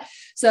follow that.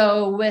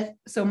 So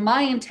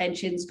my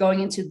intentions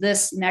going into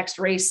this next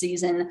race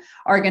season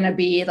are going to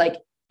be like,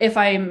 if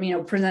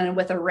I'm, presented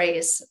with a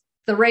race,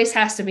 the race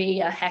has to be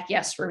a heck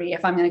yes for me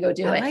if I'm going to go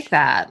do it. I like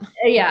that.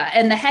 Yeah.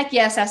 And the heck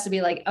yes has to be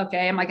like,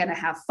 okay, am I going to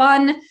have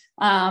fun?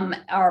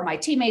 Are my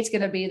teammates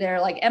going to be there?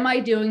 Like, am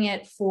I doing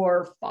it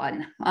for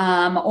fun?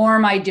 Or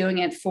am I doing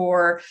it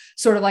for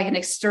sort of like an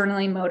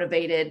externally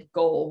motivated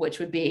goal, which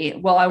would be,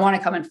 well, I want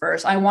to come in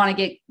first. I want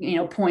to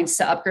get, points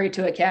to upgrade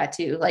to a cat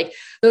too. Like,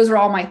 those are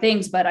all my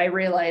things. But I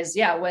realized,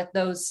 with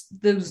those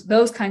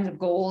kinds of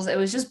goals, it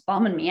was just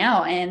bumming me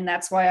out. And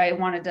that's why I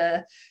wanted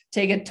to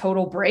take a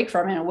total break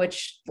from it,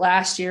 which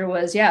last year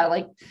was,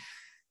 like,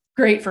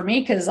 great for me,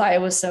 because I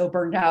was so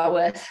burned out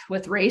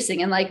with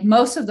racing. And like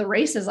most of the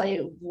races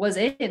I was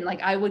in,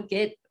 like, I would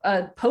get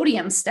a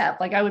podium step,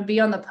 like I would be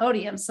on the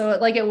podium. So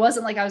like, it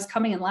wasn't like I was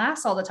coming in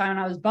last all the time and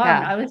I was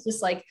bummed. I was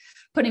just like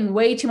putting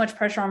way too much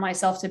pressure on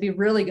myself to be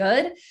really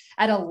good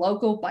at a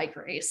local bike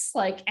race.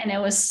 Like, and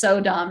it was so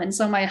dumb. And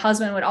so my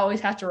husband would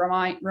always have to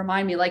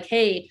remind me, like,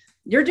 hey,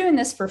 you're doing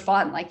this for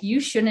fun. Like,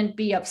 you shouldn't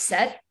be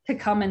upset to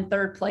come in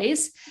third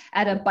place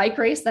at a bike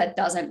race that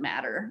doesn't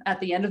matter at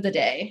the end of the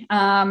day.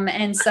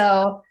 And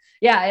so,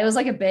 it was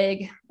like a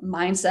big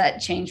mindset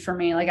change for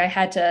me. Like, I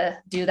had to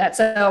do that.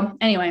 So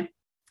anyway,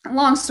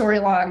 long story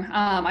long,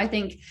 I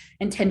think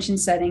intention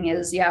setting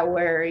is,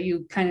 where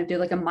you kind of do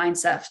like a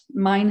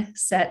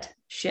mindset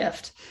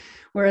shift,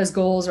 whereas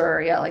goals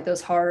are, like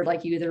those hard,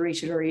 like you either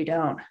reach it or you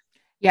don't.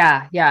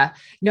 Yeah. Yeah.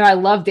 No, I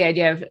love the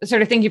idea of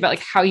sort of thinking about like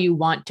how you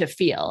want to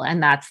feel.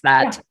 And that's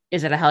that. Yeah.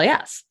 Is it a hell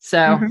yes?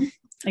 So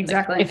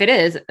exactly. If it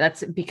is,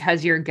 that's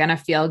because you're going to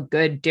feel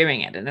good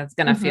doing it and it's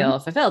going to feel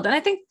fulfilled. And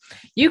I think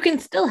you can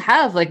still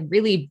have like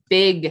really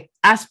big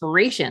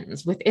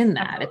aspirations within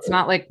that.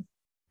 Absolutely.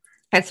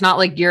 It's not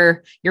like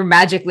you're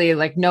magically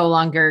like no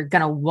longer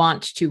going to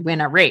want to win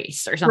a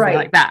race or something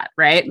like that.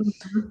 Right.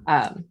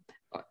 I'll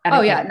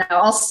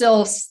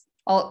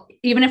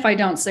even if I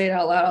don't say it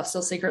out loud, I'll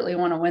still secretly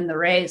want to win the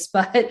race,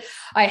 but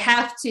I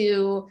have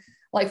to,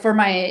 like, for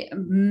my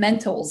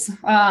mentals,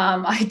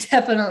 I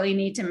definitely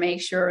need to make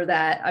sure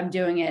that I'm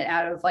doing it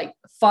out of like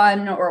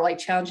fun or like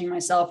challenging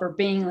myself or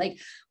being like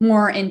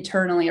more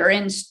internally or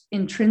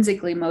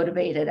intrinsically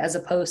motivated, as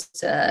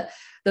opposed to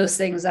those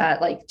things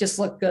that like just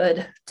look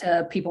good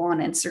to people on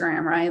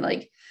Instagram, right?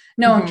 Like,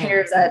 no one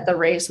cares that the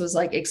race was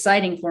like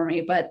exciting for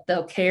me, but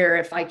they'll care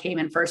if I came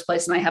in first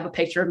place and I have a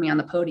picture of me on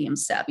the podium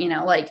step,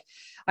 like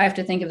I have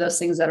to think of those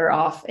things that are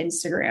off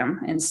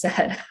Instagram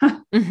instead.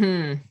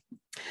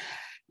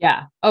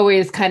 Yeah.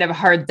 Always kind of a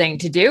hard thing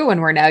to do when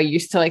we're now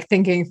used to like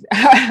thinking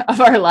of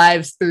our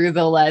lives through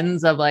the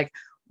lens of like,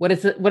 what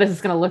is this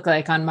going to look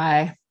like on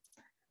my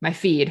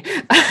feed?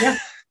 Yeah.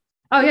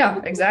 Oh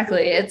yeah,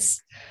 exactly. It's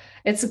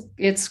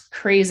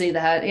crazy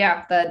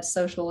that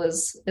social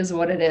is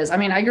what it is. I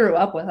mean, I grew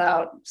up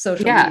without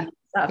social media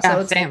stuff, so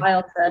it's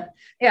wild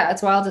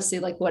it's wild to see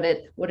like what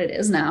it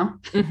is now.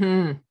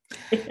 Mm-hmm.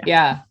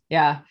 Yeah.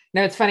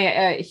 No, it's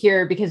funny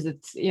here because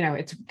it's,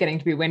 it's getting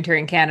to be winter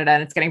in Canada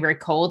and it's getting very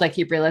cold. I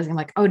keep realizing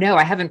like, oh no,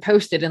 I haven't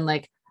posted in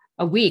like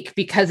a week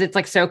because it's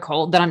like so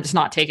cold that I'm just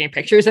not taking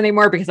pictures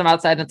anymore because I'm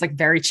outside and it's like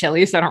very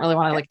chilly. So I don't really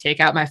want to like take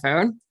out my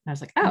phone. And I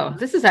was like, oh,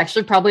 this is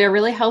actually probably a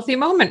really healthy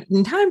moment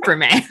in time for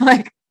me.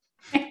 Like,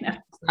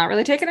 not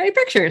really taking any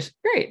pictures.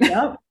 Great.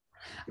 Yep.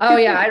 Oh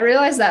yeah. I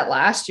realized that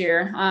last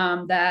year,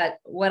 that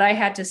what I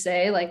had to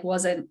say like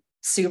wasn't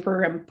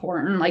super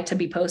important, like to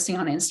be posting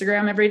on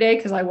Instagram every day.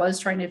 Cause I was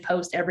trying to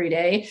post every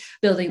day,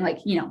 building like,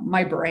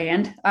 my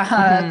brand,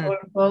 quote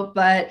unquote.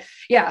 But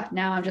yeah,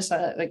 now I'm just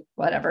like,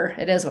 whatever,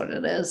 it is what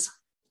it is.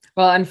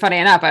 Well, and funny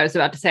enough, I was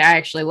about to say, I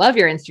actually love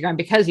your Instagram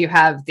because you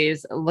have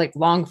these like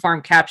long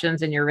form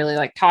captions and you're really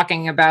like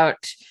talking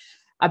about,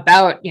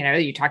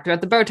 you talked about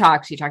the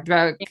Botox, you talked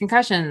about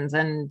concussions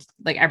and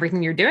like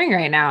everything you're doing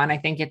right now. And I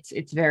think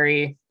it's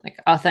very like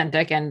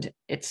authentic and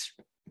it's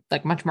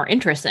like much more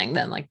interesting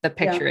than like the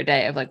picture a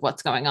day of like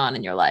what's going on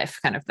in your life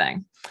kind of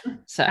thing.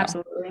 So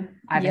absolutely.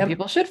 I think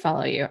people should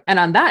follow you. And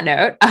on that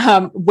note,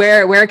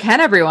 where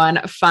can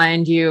everyone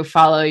find you,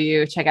 follow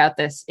you, check out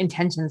this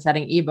intention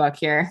setting ebook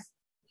here?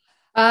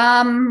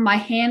 My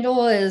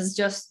handle is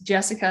just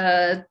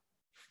Jessica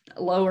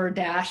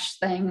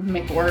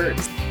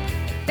 _McWhirt.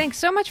 Thanks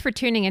so much for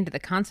tuning into the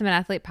Consummate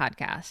Athlete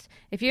podcast.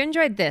 If you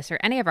enjoyed this or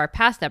any of our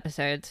past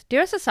episodes, do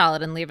us a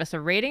solid and leave us a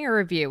rating or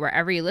review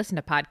wherever you listen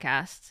to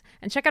podcasts.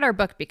 And check out our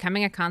book,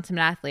 Becoming a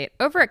Consummate Athlete,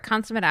 over at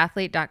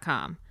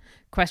consummateathlete.com.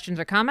 Questions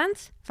or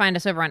comments? Find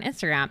us over on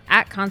Instagram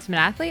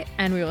 @consummateathlete,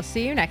 and we will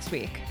see you next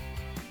week.